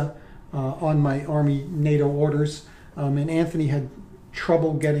visa on my Army NATO orders, and Anthony had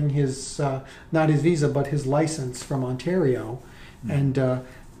trouble getting his not his visa but his license from Ontario, and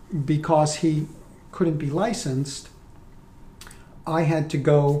because he couldn't be licensed, I had to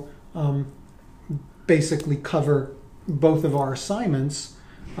go basically cover both of our assignments.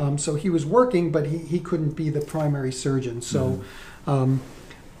 So he was working, but he couldn't be the primary surgeon. So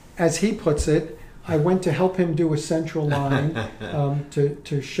as he puts it, I went to help him do a central line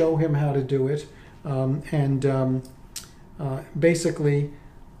to show him how to do it, and basically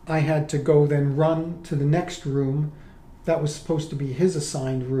I had to go then run to the next room that was supposed to be his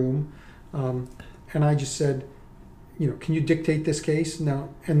assigned room, and I just said, you know, can you dictate this case? No.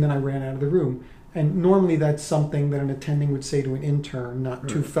 And then I ran out of the room. And normally that's something that an attending would say to an intern, not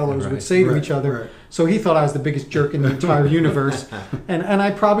two fellows would say to each other. So he thought I was the biggest jerk in the entire universe, and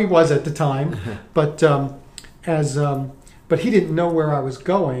I probably was at the time. But but he didn't know where I was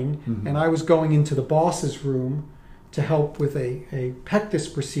going, and I was going into the boss's room to help with a pectus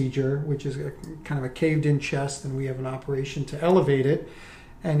procedure, which is kind of a caved-in chest, and we have an operation to elevate it.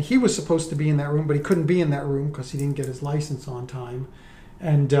 And he was supposed to be in that room, but he couldn't be in that room because he didn't get his license on time.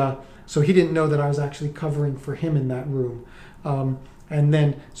 And so he didn't know that I was actually covering for him in that room. And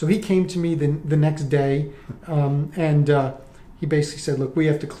then, so he came to me the next day, and he basically said, look, we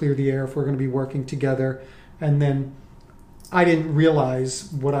have to clear the air if we're going to be working together. And then I didn't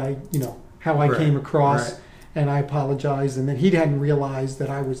realize how I came across, and I apologized. And then he hadn't realized that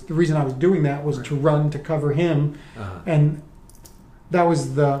the reason I was doing that was to run to cover him. And that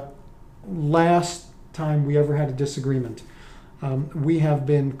was the last time we ever had a disagreement. We have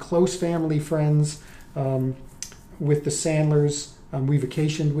been close family friends with the Sandlers. We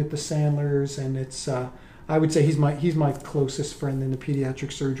vacationed with the Sandlers, and it's I would say he's my closest friend in the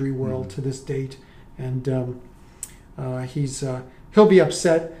pediatric surgery world to this date. And he'll be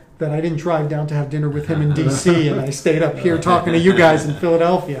upset that I didn't drive down to have dinner with him in D.C. and I stayed up here talking to you guys in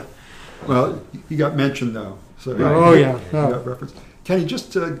Philadelphia. Well, you got mentioned though. So you got reference. Can you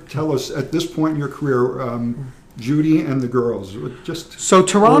just tell us at this point in your career? Judy and the girls. So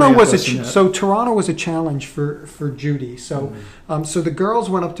Toronto was a challenge for Judy. So so the girls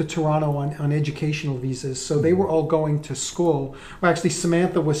went up to Toronto on educational visas. So they were all going to school. Well, actually,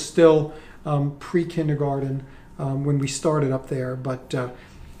 Samantha was still pre-kindergarten when we started up there, but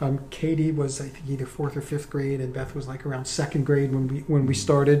Katie was, I think, either 4th or 5th grade, and Beth was like around 2nd grade when we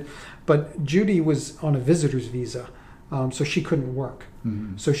started. But Judy was on a visitor's visa. So she couldn't work.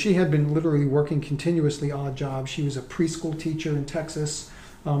 So she had been literally working continuously odd jobs. She was a preschool teacher in Texas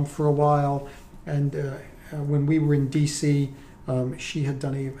for a while, and when we were in D.C., she had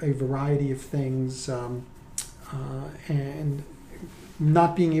done a variety of things, and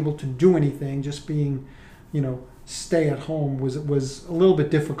not being able to do anything, just being, stay at home was a little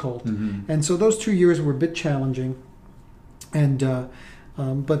bit difficult. And so those 2 years were a bit challenging, and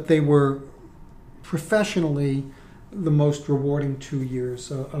but they were professionally the most rewarding 2 years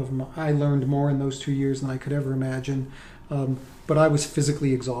I learned more in those 2 years than I could ever imagine, but I was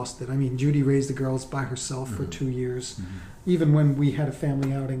physically exhausted. I mean, Judy raised the girls by herself for 2 years. Even when we had a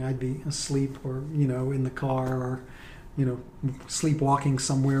family outing, I'd be asleep or in the car or sleepwalking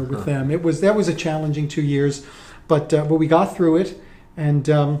somewhere with them. That was a challenging 2 years, but we got through it, and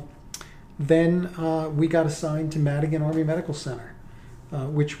then we got assigned to Madigan Army Medical Center.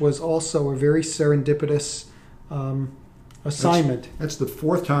 which was also a very serendipitous assignment. That's the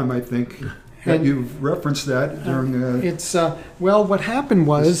fourth time, I think, that And- you've referenced that during the... It's well, what happened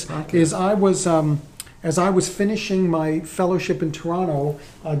was This podcast. is I was as I was finishing my fellowship in Toronto,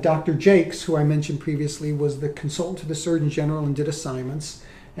 Dr. Jakes, who I mentioned previously, was the consultant to the Surgeon General and did assignments,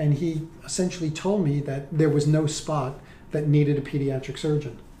 and he essentially told me that there was no spot that needed a pediatric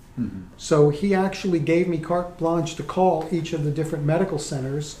surgeon. Mhm. So he actually gave me carte blanche to call each of the different medical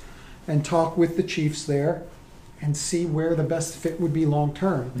centers and talk with the chiefs there and see where the best fit would be long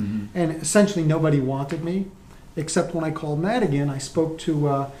term. Mhm. And essentially nobody wanted me, except when I called Madigan, I spoke to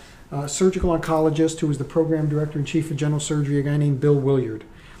a surgical oncologist who was the program director and chief of general surgery, a guy named Bill Williard.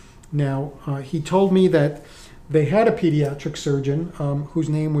 Now, he told me that they had a pediatric surgeon whose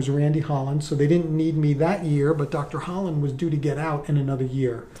name was Randy Holland, so they didn't need me that year, but Dr. Holland was due to get out in another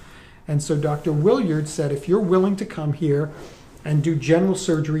year. And so Dr. Williard said, if you're willing to come here and do general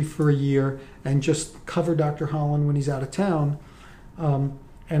surgery for a year and just cover Dr. Holland when he's out of town,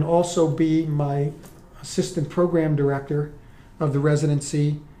 and also be my assistant program director of the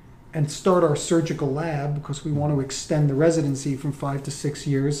residency and start our surgical lab, because we want to extend the residency from 5 to 6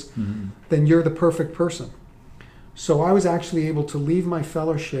 years, Mhm. then you're the perfect person. So I was actually able to leave my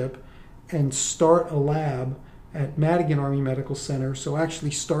fellowship and start a lab at Madigan Army Medical Center, so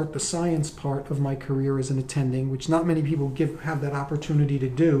actually start the science part of my career as an attending, which not many people have that opportunity to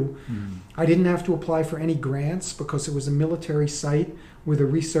do. Mhm. I didn't have to apply for any grants because it was a military site with a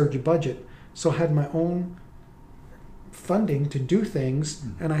research budget. So I had my own funding to do things,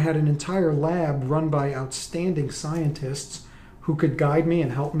 and I had an entire lab run by outstanding scientists who could guide me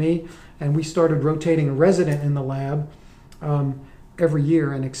and help me. And we started rotating a resident in the lab every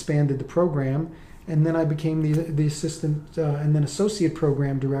year and expanded the program. And then I became the assistant and then associate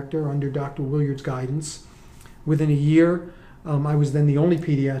program director under Dr. Williard's guidance. Within a year, I was then the only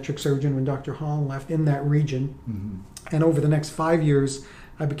pediatric surgeon when Dr. Holland left in that region. Mhm. And over the next 5 years,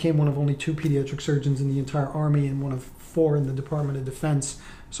 I became one of only 2 pediatric surgeons in the entire Army and one of 4 in the Department of Defense.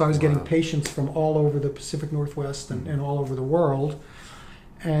 So I was getting Wow. patients from all over the Pacific Northwest and all over the world.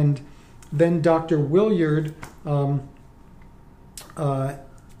 And then Dr. Williard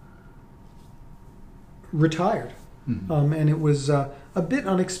retired. Mhm. And it was a bit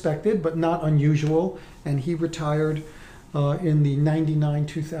unexpected, but not unusual. And he retired in the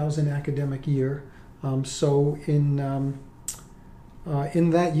 99-2000 academic year. So in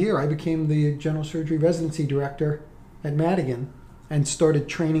that year, I became the general surgery residency director at Madigan and started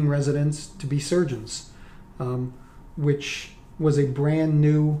training residents to be surgeons, which was a brand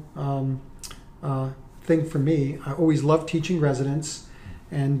new thing for me. I always loved teaching residents,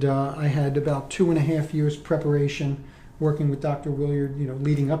 and I had about 2.5 years preparation working with Dr. Williard,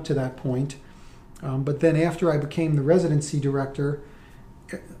 leading up to that point. But then after I became the residency director,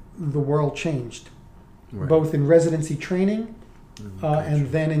 the world changed, Right. both in residency training Gotcha.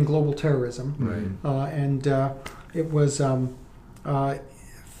 and then in global terrorism. Right. And it was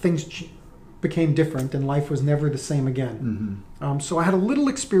things became different, and life was never the same again. Mhm. So I had a little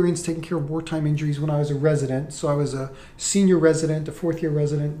experience taking care of wartime injuries when I was a resident. So I was a senior resident, a 4th-year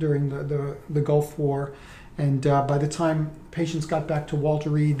resident during the Gulf War. And by the time patients got back to Walter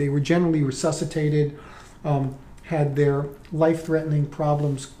Reed, they were generally resuscitated, had their life-threatening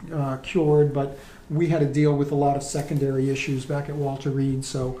problems cured, but we had to deal with a lot of secondary issues back at Walter Reed.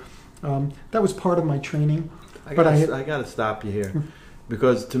 So that was part of my training. I But gotta stop you here,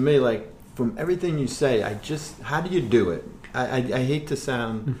 because to me, like, from everything you say, how do you do it? I hate to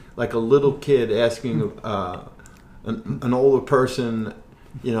sound like a little kid asking an older person,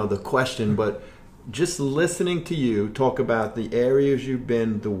 the question, but just listening to you talk about the areas you've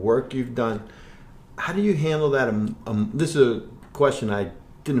been, the work you've done, how do you handle that? This is a question I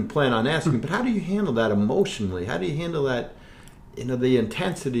didn't plan on asking, but how do you handle that emotionally? How do you handle that, the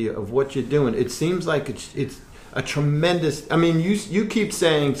intensity of what you're doing? It seems like it's a tremendous, you keep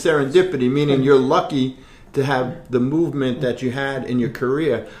saying serendipity, meaning you're lucky to have the movement that you had in your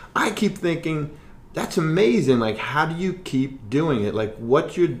career. I keep thinking, that's amazing. Like, how do you keep doing it? Like,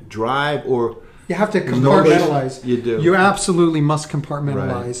 what's your drive? Or You have to no compartmentalize. You do. You absolutely must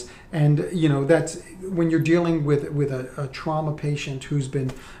compartmentalize. And that's when you're dealing with a trauma patient who's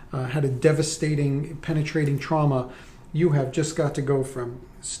been had a devastating, penetrating trauma. You have just got to go from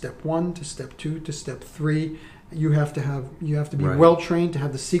step 1 to step 2 to step 3. You have to be Right. well trained to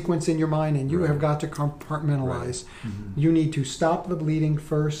have the sequence in your mind, and you Right. have got to compartmentalize. Mm-hmm. You need to stop the bleeding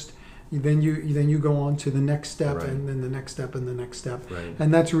first. Then you go on to the next step, Right. and then the next step, and the next step. Right.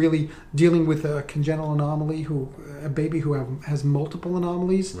 And that's really dealing with a congenital anomaly, a baby who has multiple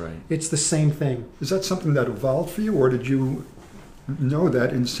anomalies. Right. It's the same thing. Is that something that evolved for you, or did you know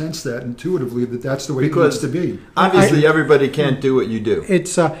that and sense that intuitively that that's the way Because it needs to be. Obviously, everybody can't do what you do.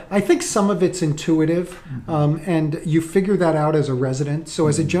 It's I think some of it's intuitive, and you figure that out as a resident. So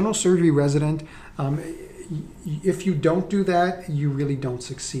as a general surgery resident, if you don't do that, you really don't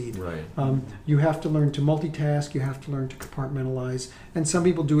succeed. Right. You have to learn to multitask. You have to learn to compartmentalize, and some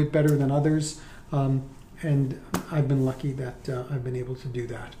people do it better than others. And I've been lucky that I've been able to do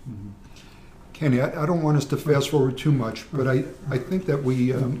that. Kenny, I don't want us to fast forward too much, but I think that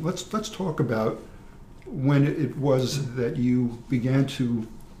we let's talk about when it was that you began to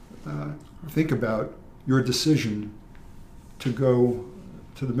think about your decision to go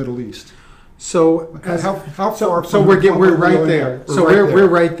to the Middle East. So How far? So from we're right Illinois? there. We're So right we're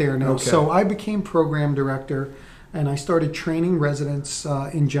right there now. Okay. So I became program director, and I started training residents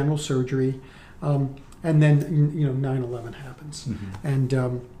in general surgery, and then 9/11 happens, and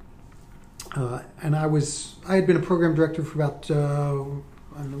I had been a program director for about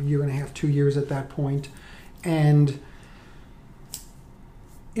I don't know, a year and a half, 2 years at that point, and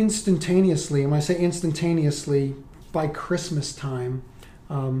instantaneously, and when I say instantaneously, by Christmas time,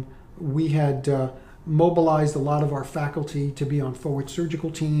 we had mobilized a lot of our faculty to be on forward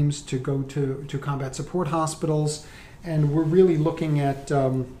surgical teams, to go to combat support hospitals, and we're really looking at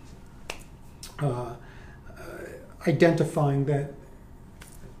identifying that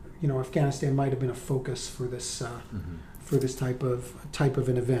Afghanistan might have been a focus for this for this type of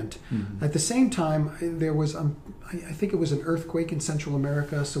an event. At the same time, there was I think it was an earthquake in Central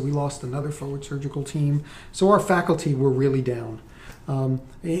America, so we lost another forward surgical team. So our faculty were really down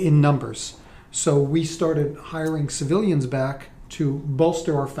in numbers. So we started hiring civilians back to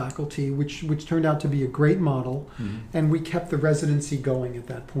bolster our faculty, which turned out to be a great model, and we kept the residency going at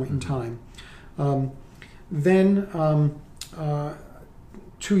that point in time. Then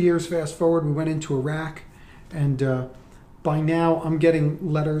 2 years fast forward, we went into Iraq, and by now I'm getting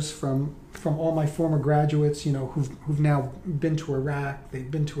letters from all my former graduates, who've now been to Iraq,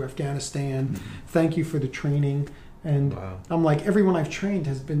 they've been to Afghanistan. Thank you for the training. And Wow. I'm like, everyone I've trained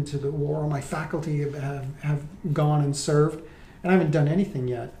has been to the war. All my faculty have gone and served, and I haven't done anything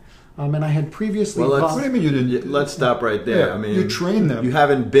yet. And I had previously. Well, What do you mean you didn't? let's stop right there. Yeah, I mean, you trained them. You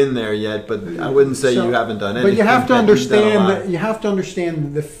haven't been there yet, but I wouldn't say So- you haven't done anything. But you have to You've done a understand lot. that you have to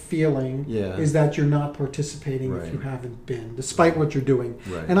understand the feeling Yeah. is that you're not participating if Right. you haven't been, despite what you're doing.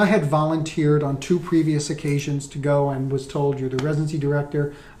 Right. And I had volunteered on 2 previous occasions to go and was told, you're the residency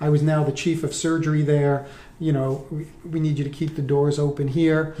director. I was now the chief of surgery there. We need you to keep the doors open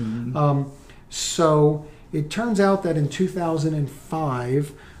here. So it turns out that in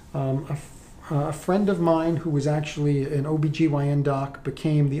 2005, a friend of mine who was actually an OBGYN doc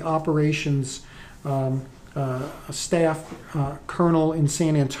became the operations staff colonel in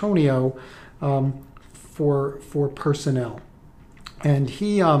San Antonio for personnel. And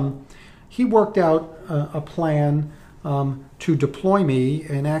he worked out a plan to deploy me,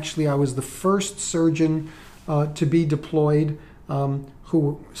 and actually I was the first surgeon to be deployed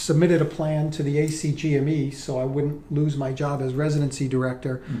who submitted a plan to the ACGME so I wouldn't lose my job as residency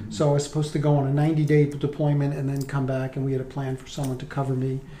director. So I was supposed to go on a 90-day deployment and then come back, and we had a plan for someone to cover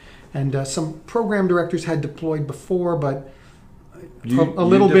me. And some program directors had deployed before, but a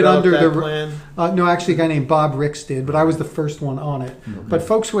little bit developed under that the plan? no, actually a guy named Bob Ricks did, but I was the first one on it. But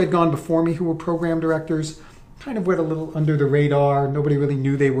folks who had gone before me who were program directors kind of went a little under the radar. Nobody really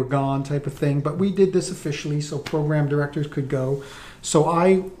knew they were gone, type of thing. But we did this officially so program directors could go. So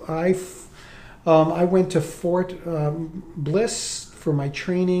I went to Fort Bliss for my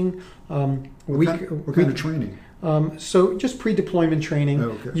training. What kind of training? So just pre-deployment training. Oh,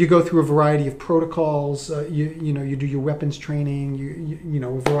 okay. You go through a variety of protocols. You do your weapons training. You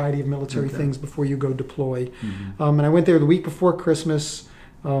a variety of military things before you go deploy. And I went there the week before Christmas,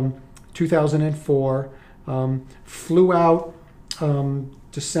 2004. Flew out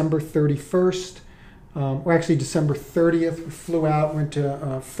December 31st. Or actually December 30th, flew out, went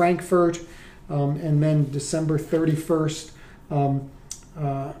to Frankfurt, and then December 31st,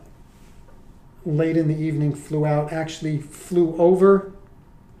 late in the evening, flew out. Actually flew over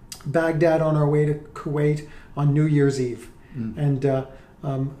Baghdad on our way to Kuwait on New Year's Eve. And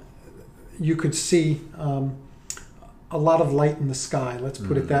you could see a lot of light in the sky, let's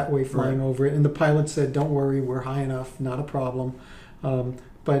put it that way, flying over it. And the pilot said, don't worry, we're high enough, not a problem.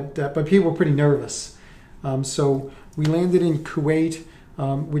 But people were pretty nervous. So we landed in Kuwait,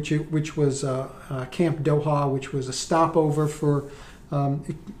 which was Camp Doha, which was a stopover for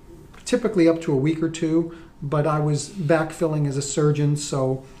typically up to a week or two. But I was backfilling as a surgeon,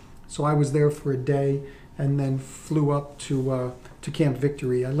 so I was there for a day, and then flew up to Camp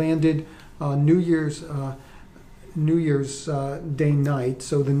Victory. I landed New Year's New Year's Day night,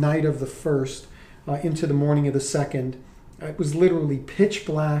 so the night of the 1st into the morning of the 2nd. It was literally pitch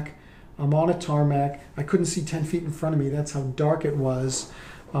black. I'm on a tarmac. I couldn't see 10 feet in front of me. That's how dark it was.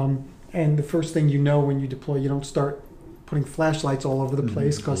 And the first thing you know when you deploy, you don't start putting flashlights all over the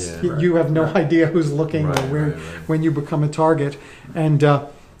place because you have no idea who's looking or where when you become a target. And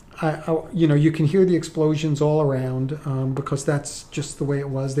you can hear the explosions all around because that's just the way it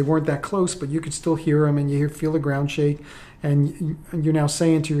was. They weren't that close, but you could still hear them, and you feel the ground shake, and you're now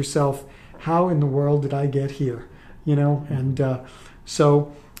saying to yourself, "How in the world did I get here?"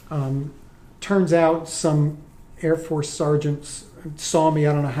 So turns out some Air Force sergeants saw me.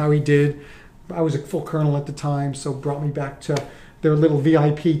 I don't know how he did. I was a full colonel at the time, so brought me back to their little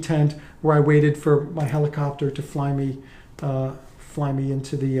VIP tent where I waited for my helicopter to fly me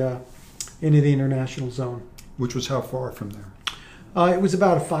into the international zone. Which was how far from there? It was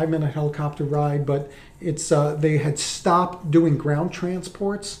about a 5-minute helicopter ride, but it's they had stopped doing ground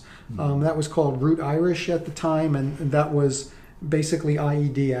transports. That was called Route Irish at the time, and that was basically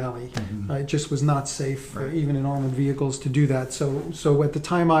IED alley. It just was not safe for even in armored vehicles to do that. So at the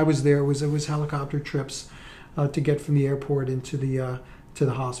time I was there, it was helicopter trips to get from the airport into the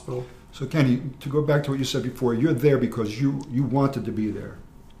hospital. So Kenny, to go back to what you said before, you're there because you wanted to be there.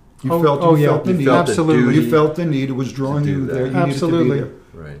 You felt the need. Absolutely. You felt the need. It was drawing you there. You Absolutely. needed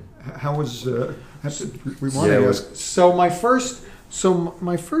to be there. Right. How was we want to ask? So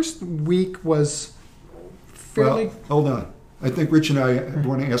my first week was fairly. Well, hold on. I think Rich and I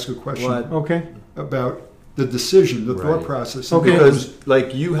want to ask a question Okay. about the decision, the thought process. Okay. Because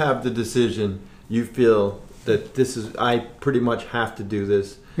like you have the decision, you feel that I pretty much have to do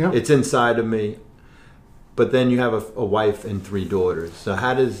this. Yeah. It's inside of me. But then you have a wife and 3 daughters. So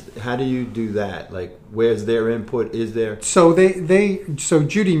how do you do that? Like, where's their input? Is there? So so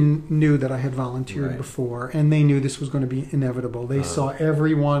Judy knew that I had volunteered before, and they knew this was going to be inevitable. They saw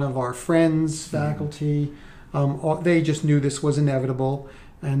every one of our friends, faculty. They just knew this was inevitable,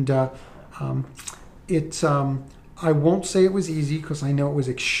 and I won't say it was easy because I know it was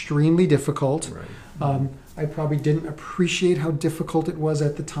extremely difficult. Right. I probably didn't appreciate how difficult it was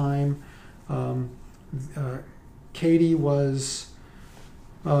at the time. Katie was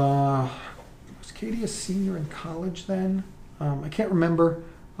Katie a senior in college then? I can't remember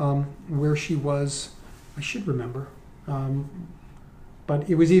where she was. I should remember. But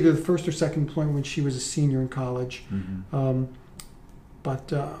it was either the first or second deployment when she was a senior in college.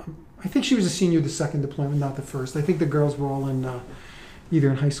 But I think she was a senior the second deployment, not the first. I think the girls were all in either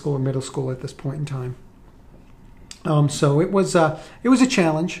in high school or middle school at this point in time. So it was a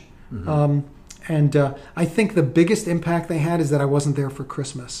challenge. And I think the biggest impact they had is that I wasn't there for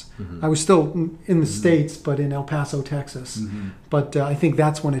Christmas. I was still in the States, but in El Paso, Texas. But I think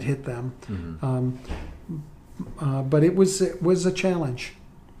that's when it hit them. But it was a challenge,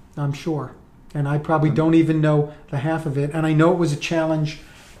 I'm sure. And I probably don't even know the half of it. And I know it was a challenge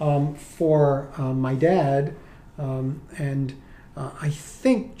for my dad. And I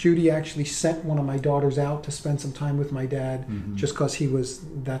think Judy actually sent one of my daughters out to spend some time with my dad just because he was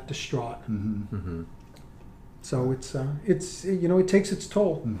that distraught. So it's it takes its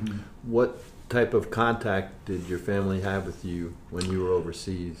toll. What type of contact did your family have with you when you were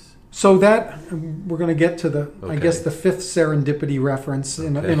overseas? So that we're going to get to the I guess the 5th serendipity reference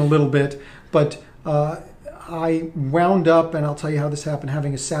in a little bit, but I wound up, and I'll tell you how this happened,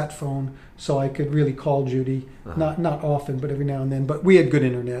 having a sat phone so I could really call Judy, not often, but every now and then. But we had good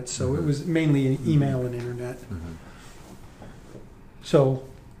internet, so it was mainly email and internet. So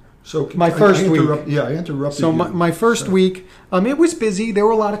my first week. I interrupted so you. my first week, it was busy. There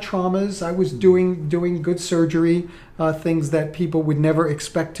were a lot of traumas. I was doing good surgery, things that people would never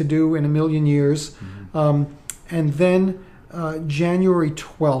expect to do in a million years. And then January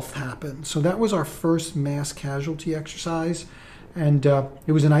 12th happened. So that was our first mass casualty exercise. And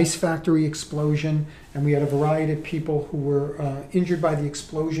it was an ice factory explosion. And we had a variety of people who were injured by the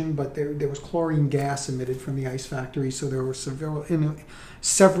explosion, but there was chlorine gas emitted from the ice factory. So there were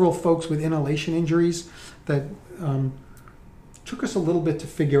several folks with inhalation injuries that took us a little bit to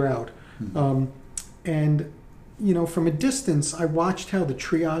figure out. And, from a distance, I watched how the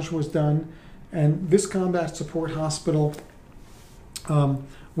triage was done. And this combat support hospital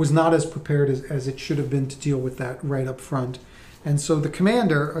was not as prepared as it should have been to deal with that right up front. And so the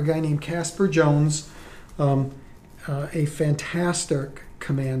commander, a guy named Casper Jones, a fantastic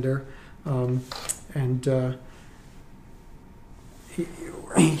commander, and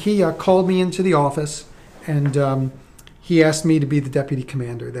he called me into the office, and he asked me to be the deputy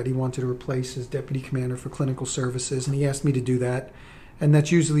commander, that he wanted to replace his deputy commander for clinical services, and he asked me to do that. And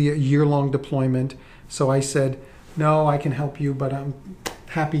that's usually a year-long deployment. So I said, no, I can help you, but I'm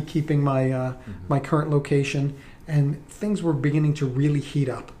happy keeping my my current location. And things were beginning to really heat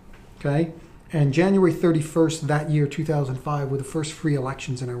up. Okay, and January 31st that year, 2005, were the first free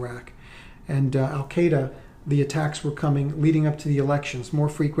elections in Iraq, and Al Qaeda. The attacks were coming leading up to the elections, more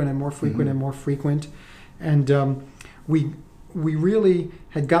frequent and more frequent and more frequent, and we really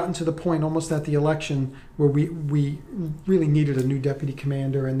had gotten to the point almost at the election where we really needed a new deputy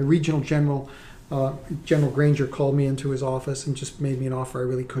commander, and the regional general, General Granger, called me into his office and just made me an offer I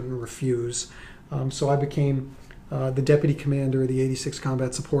really couldn't refuse. So I became the deputy commander of the 86th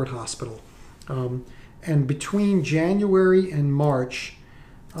Combat Support Hospital. And between January and March,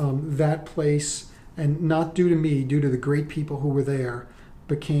 that place, and not due to me, due to the great people who were there,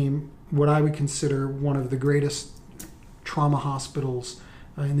 became what I would consider one of the greatest trauma hospitals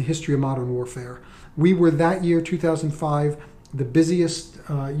in the history of modern warfare. We were that year, 2005, the busiest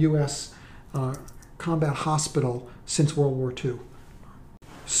U.S. Combat hospital since World War II.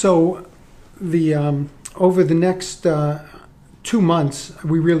 So over the next 2 months,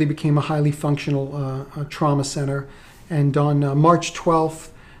 we really became a highly functional trauma center. And on March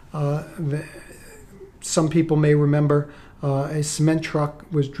 12th, some people may remember a cement truck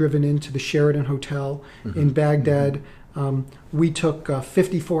was driven into the Sheraton Hotel in Baghdad. We took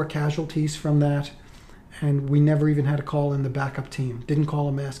 54 casualties from that, and we never even had to call in the backup team. Didn't call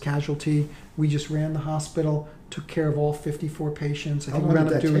a mass casualty. We just ran the hospital, took care of all 54 patients. How long did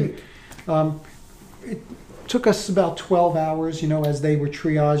that take? It took us about 12 hours, as they were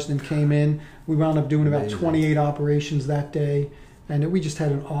triaged and came in. We wound up doing about 28 operations that day, and we just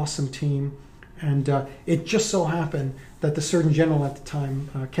had an awesome team. And it just so happened that the Surgeon General at the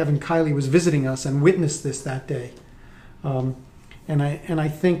time, Kevin Kiley, was visiting us and witnessed this that day. And I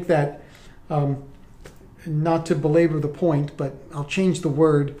think that, not to belabor the point, but I'll change the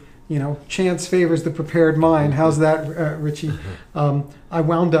word, chance favors the prepared mind. How's that, Richie? I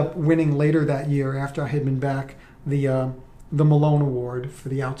wound up winning later that year, after I had been back, the Malone Award for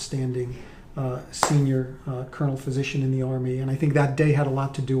the outstanding senior colonel physician in the Army, and I think that day had a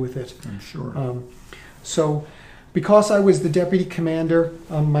lot to do with it. I'm sure. So because I was the deputy commander,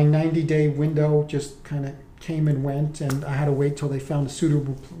 my 90-day window just kind of came and went, and I had to wait till they found a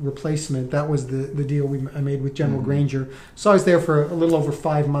suitable replacement. That was the deal I made with General Granger. So I was there for a little over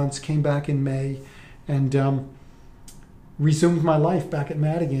 5 months, came back in May, and resumed my life back at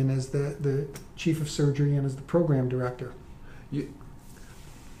Madigan as the chief of surgery and as the program director.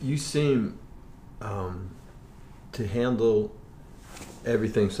 You seem to handle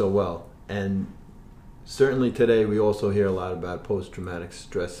everything so well, and certainly today we also hear a lot about post-traumatic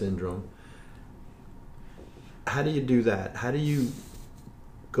stress syndrome. How do you do that? How do you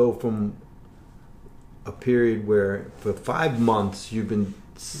go from a period where for 5 months you've been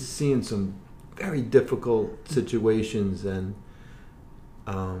seeing some very difficult situations, and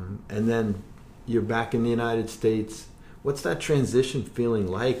then you're back in the United States? What's that transition feeling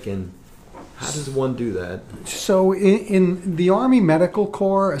like, and how does one do that? So in the Army Medical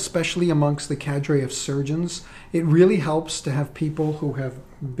Corps, especially amongst the cadre of surgeons, it really helps to have people who have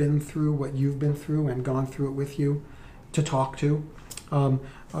been through what you've been through and gone through it with you to talk to.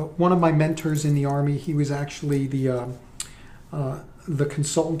 One of my mentors in the Army, he was actually the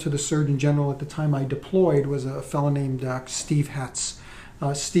consultant to the Surgeon General at the time I deployed, was a fellow named Steve Hetz.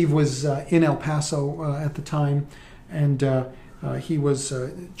 Steve was in El Paso at the time, and he was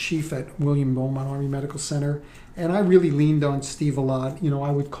chief at William Beaumont Army Medical Center, and I really leaned on Steve a lot.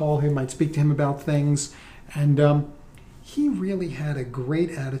 I would call him, I'd speak to him about things, and he really had a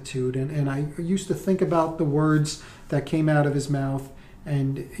great attitude, and I used to think about the words that came out of his mouth,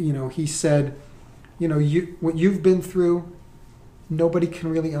 and he said, what you've been through, nobody can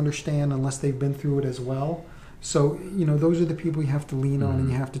really understand unless they've been through it as well. So, those are the people you have to lean on and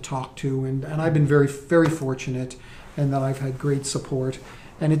you have to talk to, and I've been very, very fortunate, and that I've had great support.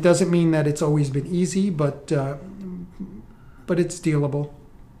 And it doesn't mean that it's always been easy, but it's dealable.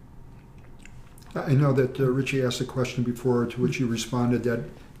 I know that Richie asked a question before, to which you responded that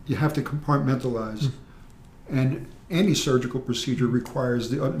you have to compartmentalize. And any surgical procedure requires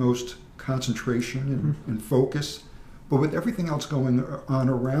the utmost concentration and focus. But with everything else going on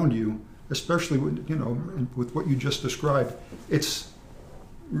around you, especially with what you just described, it's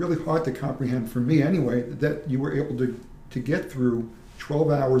really hard to comprehend, for me anyway, that you were able to get through 12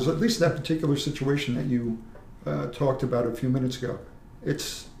 hours, at least that particular situation that you talked about a few minutes ago.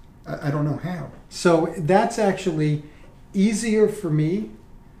 I don't know how. So that's actually easier for me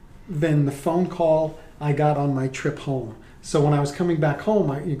than the phone call I got on my trip home. So when I was coming back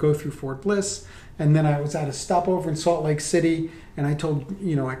home, you go through Fort Bliss, and then I was at a stopover in Salt Lake City, and I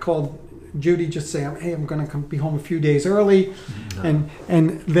called Judy just say, "Hey, I'm going to be home a few days early," and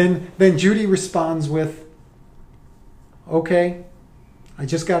then Judy responds with, "Okay, I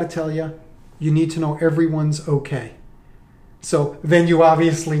just got to tell you, you need to know everyone's okay." So then you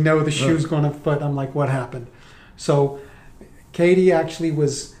obviously know the shoe's going to fit. I'm like, "What happened?" So Katie actually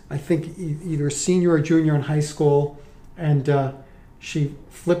was, I think, either a senior or junior in high school, and she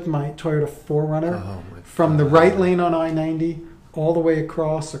flipped my Toyota 4Runner from the right lane on I-90 all the way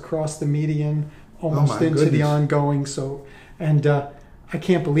across the median, almost into the ongoing. So, and I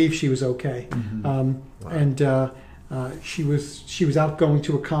can't believe she was okay. And she was out going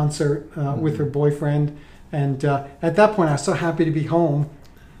to a concert with her boyfriend, and at that point I was so happy to be home.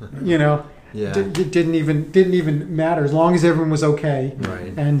 You know, it didn't even matter as long as everyone was okay.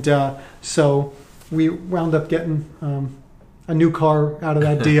 Right. And so we wound up getting a new car out of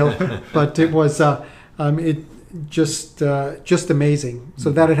that deal, but it was just amazing.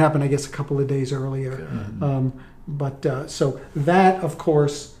 So that had happened, I guess, a couple of days earlier. So that, of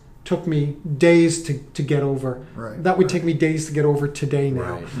course, took me days to get over. Right. That would take me days to get over today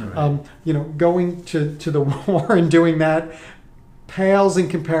now. Right. You know, going to the war and doing that pales in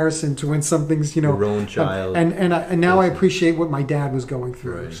comparison to when something's, you know, your own child. And now I appreciate what my dad was going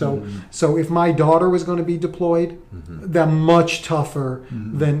through. Right. So if my daughter was going to be deployed, they're much tougher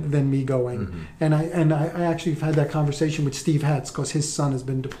than me going. And I actually have had that conversation with Steve Hetz, because his son has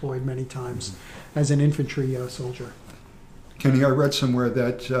been deployed many times as an infantry soldier. Kenny, I read somewhere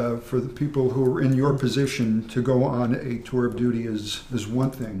that for the people who are in your position, to go on a tour of duty is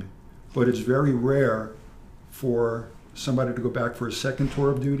one thing, but it's very rare for somebody to go back for a second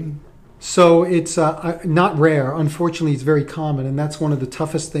tour of duty? So it's not rare. Unfortunately, it's very common, and that's one of the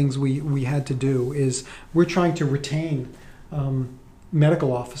toughest things we had to do. Is we're trying to retain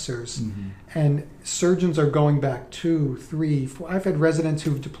medical officers, and surgeons are going back 2, 3, 4. I've had residents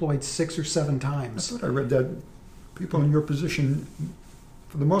who've deployed 6 or 7 times. I thought I read that people in your position,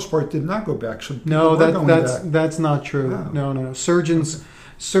 for the most part, did not go back. So no, back. That's not true. Wow. No. Surgeons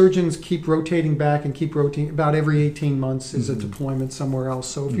keep rotating back and keep rotating. About every 18 months is a deployment somewhere else.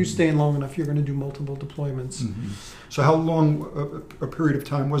 So if you stay in long enough, you're going to do multiple deployments. So how long a period of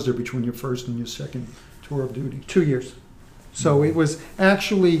time was there between your first and your second tour of duty? 2 years. So it was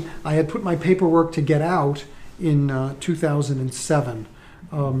actually, I had put my paperwork to get out in 2007.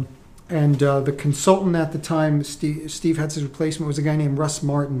 And the consultant at the time, Steve Hetz's replacement, was a guy named Russ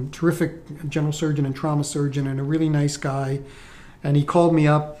Martin, terrific general surgeon and trauma surgeon, and a really nice guy. And he called me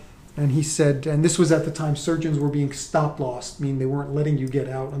up, and he said, and this was at the time surgeons were being stop-lossed, meaning they weren't letting you get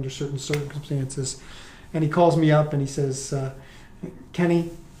out under certain circumstances. And he calls me up and he says,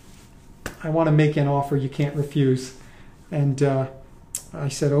 "Kenny, I want to make an offer you can't refuse." And I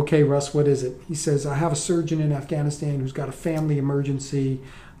said, "Okay, Russ, what is it?" He says, "I have a surgeon in Afghanistan who's got a family emergency.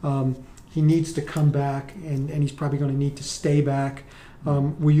 He needs to come back, and he's probably going to need to stay back.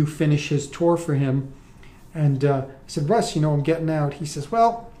 Will you finish his tour for him?" And I said, "Russ, you know, I'm getting out." He says,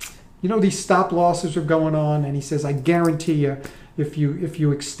 "Well, you know, these stop losses are going on." And he says, "I guarantee you, if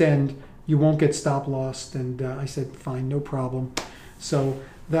you extend, you won't get stop lossed." And I said, "Fine, no problem." So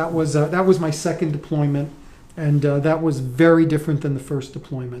that was my second deployment, and that was very different than the first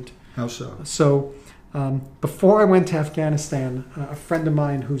deployment. How so? So before I went to Afghanistan, a friend of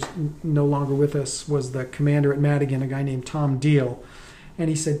mine who's no longer with us was the commander at Madigan, a guy named Tom Deal. And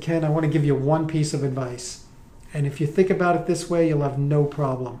he said, "Ken, I want to give you one piece of advice. And if you think about it this way, you'll have no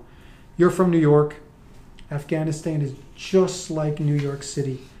problem. You're from New York. Afghanistan is just like New York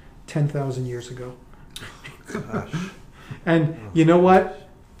City 10,000 years ago." Gosh. And you know what?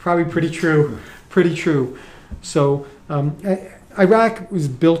 Probably pretty true. Pretty true. So Iraq was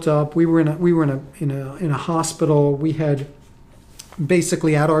built up. We were in a hospital. We had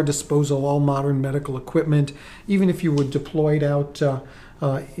basically at our disposal all modern medical equipment. Even if you were deployed out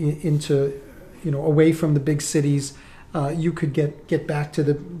into, away from the big cities, you could get back to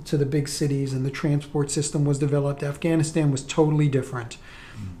the big cities, and the transport system was developed. Afghanistan was totally different.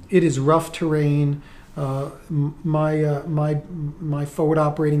 It is rough terrain. My forward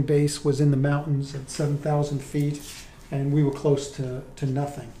operating base was in the mountains at 7,000 feet, and we were close to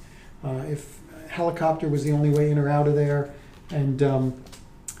nothing. If helicopter was the only way in or out of there, and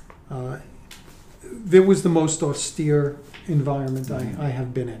there was the most austere environment I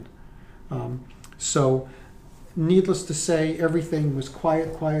have been in. So needless to say, everything was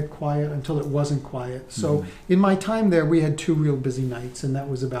quiet until it wasn't quiet. So in my time there, we had 2 real busy nights, and that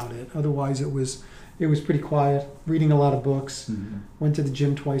was about it. Otherwise, it was pretty quiet, reading a lot of books, went to the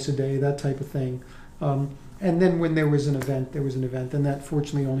gym twice a day, that type of thing. And then when there was an event, and that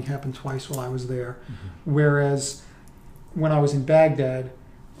fortunately only happened twice while I was there. Whereas when I was in Baghdad,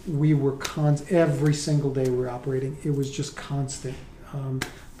 we were every single day we were operating. It was just constant.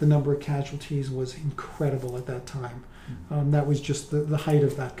 The number of casualties was incredible at that time. That was just the height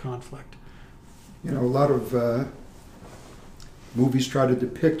of that conflict. You know, a lot of movies try to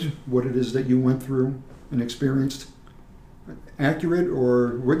depict what it is that you went through and experienced. Accurate,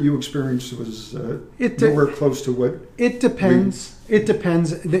 or what you experienced was nowhere close to what? It depends. It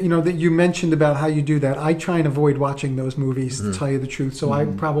depends. That, you know, that you mentioned about how you do that. I try and avoid watching those movies, to tell you the truth. So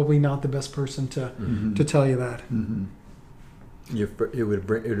I'm probably not the best person to tell you that. It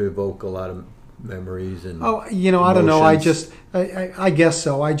would evoke a lot of memories and you know, I don't know. I guess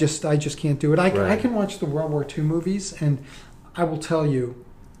so. I just can't do it. I can watch the World War II movies, and I will tell you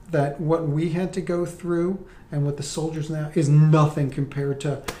that what we had to go through and what the soldiers now is nothing compared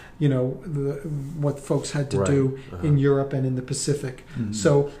to, you know, what folks had to do in Europe and in the Pacific.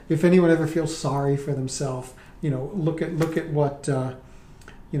 So if anyone ever feels sorry for themselves, you know, look at what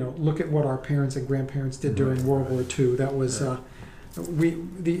look at what our parents and grandparents did during World War II. That was the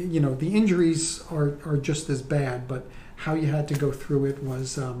injuries are just as bad, but how you had to go through it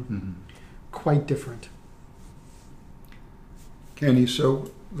was quite different. Kenny, so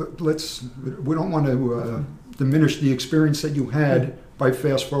we don't want to diminish the experience that you had by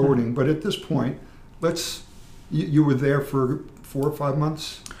fast forwarding, but at this point, you were there for 4 or 5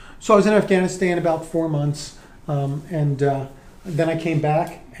 months? So I was in Afghanistan about 4 months, and then I came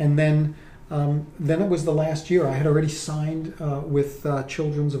back, and then it was the last year. I had already signed with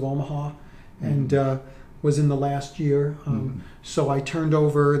Children's of Omaha, and was in the last year. So I turned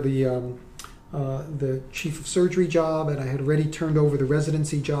over the chief of surgery job, and I had already turned over the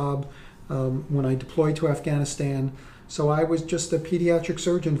residency job when I deployed to Afghanistan. So I was just a pediatric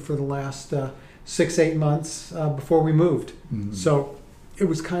surgeon for the last 6-8 months before we moved. So it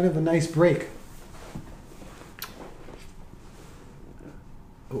was kind of a nice break.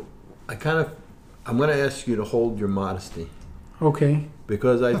 I'm going to ask you to hold your modesty. Okay.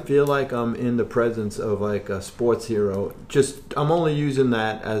 Because I feel like I'm in the presence of like a sports hero. I'm only using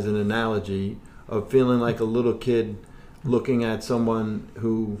that as an analogy of feeling like a little kid looking at someone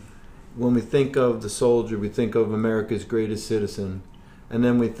who, when we think of the soldier, we think of America's greatest citizen. And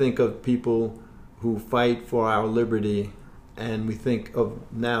then we think of people who fight for our liberty. And we think of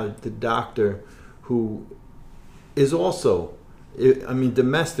now the doctor who is also,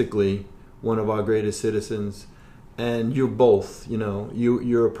 domestically, one of our greatest citizens. And you're both, you know,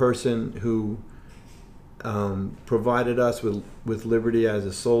 you're a person who provided us with liberty as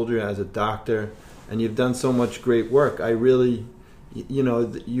a soldier, as a doctor, and you've done so much great work. I really, you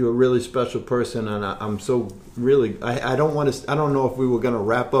know, you're a really special person, and I'm so really, I don't know if we were going to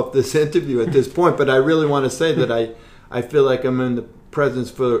wrap up this interview at this point, but I really want to say that I feel like I'm in the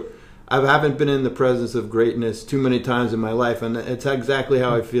presence I haven't been in the presence of greatness too many times in my life, and it's exactly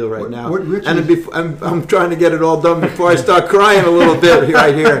how I feel right now. I'm trying to get it all done before I start crying a little bit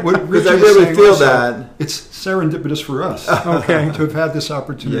right here, because I really feel that. It's serendipitous for us to have had this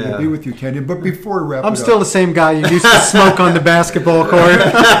opportunity to be with you, Kenny. But before we wrap I'm still the same guy you used to smoke on the basketball court.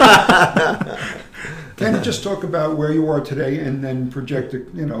 Can you just talk about where you are today and then project,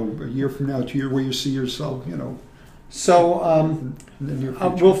 a year from now to where you see yourself, So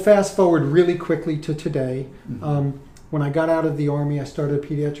we'll fast forward really quickly to today. When I got out of the Army, I started a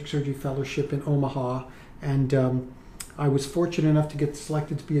pediatric surgery fellowship in Omaha, and I was fortunate enough to get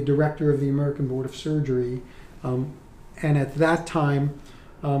selected to be a director of the American Board of Surgery. And at that time,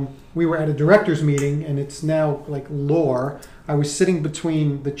 we were at a director's meeting, and it's now like lore. I was sitting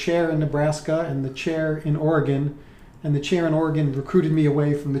between the chair in Nebraska and the chair in Oregon, and the chair in Oregon recruited me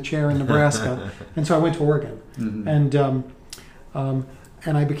away from the chair in Nebraska, and so I went to Oregon,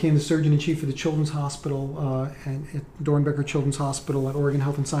 and I became the surgeon-in-chief of the Children's Hospital at Dornbecker Children's Hospital at Oregon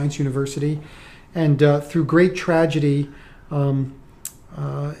Health and Science University, and through great tragedy,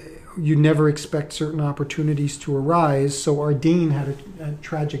 you never expect certain opportunities to arise. So our dean had a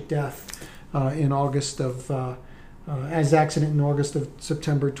tragic death in August of accident in August of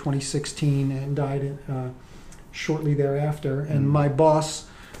September 2016, and died shortly thereafter. And my boss,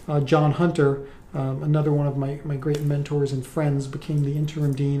 John Hunter, another one of my great mentors and friends, became the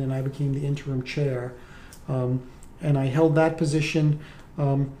interim dean, and I became the interim chair. And I held that position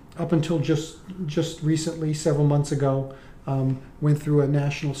up until just recently, several months ago. Went through a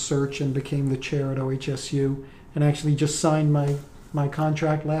national search and became the chair at OHSU, and actually just signed my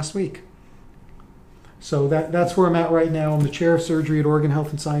contract last week. So that's where I'm at right now. I'm the chair of surgery at Oregon Health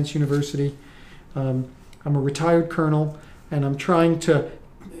and Science University. I'm a retired colonel, and I'm trying to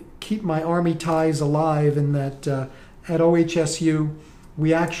keep my Army ties alive in that at OHSU,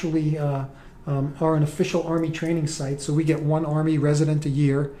 we actually are an official Army training site. So we get one Army resident a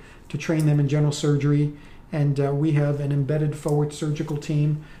year to train them in general surgery. And we have an embedded forward surgical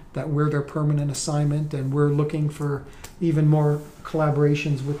team that we're their permanent assignment. And we're looking for even more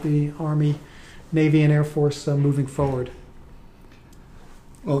collaborations with the Army, Navy, and Air Force moving forward.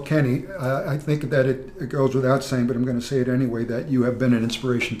 Well, Kenny, I think that it goes without saying, but I'm going to say it anyway, that you have been an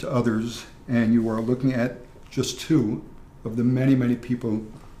inspiration to others, and you are looking at just two of the many, many people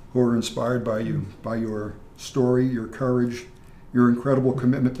who are inspired by you, by your story, your courage, your incredible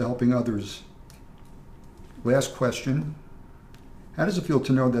commitment to helping others. Last question. How does it feel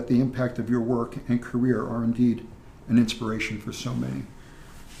to know that the impact of your work and career are indeed an inspiration for so many?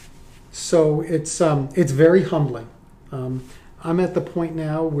 So it's very humbling. I'm at the point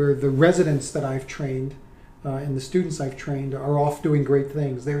now where the residents that I've trained and the students I've trained are off doing great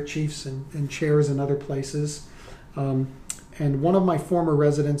things. They're chiefs and chairs in other places. And one of my former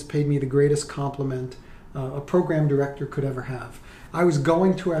residents paid me the greatest compliment a program director could ever have. I was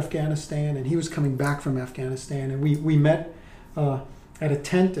going to Afghanistan and he was coming back from Afghanistan, and we met at a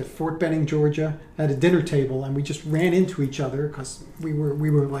tent at Fort Benning, Georgia, at a dinner table, and we just ran into each other because we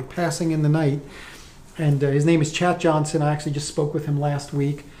were like passing in the night. And his name is Chat Johnson. I actually just spoke with him last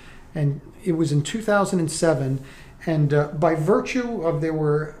week, and it was in 2007. And by virtue of there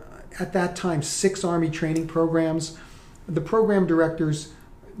were at that time 6 Army training programs, the program directors,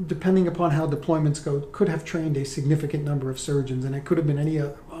 depending upon how deployments go, could have trained a significant number of surgeons, and it could have been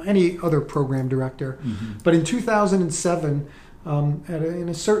any other program director. Mm-hmm. But in 2007, in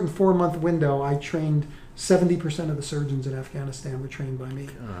a certain 4-month window, I trained 70% of the surgeons in Afghanistan were trained by me.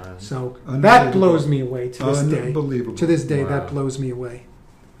 So that blows me away to this day. Unbelievable. To this day, Wow. that blows me away.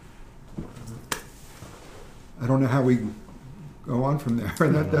 I don't know how we go on from there.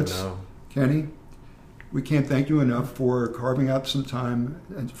 That's Kenny, we can't thank you enough for carving out some time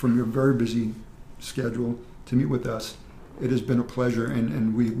from your very busy schedule to meet with us. It has been a pleasure,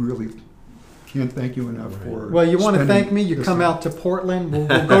 and we really can't thank you enough for. Well, you want to thank me? You come out to Portland.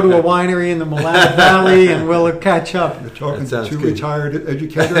 We'll go to a winery in the Willamette Valley, and we'll catch up. You're talking to 2 good. retired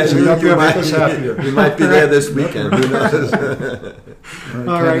educators, and nothing make us happier. We might be there this weekend. Who knows?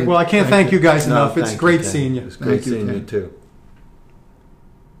 All right. Well, I can't thank you guys No, enough. It's thank great Ken. seeing you. It's great Thank you, seeing you Ken. too.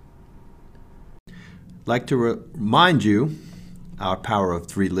 I'd like to remind you, our Power of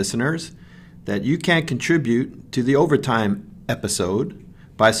 3 listeners, that you can contribute to the Overtime episode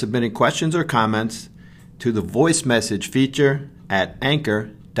by submitting questions or comments to the voice message feature at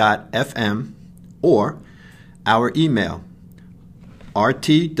anchor.fm or our email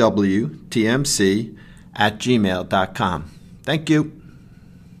rtwtmc@gmail.com. Thank you.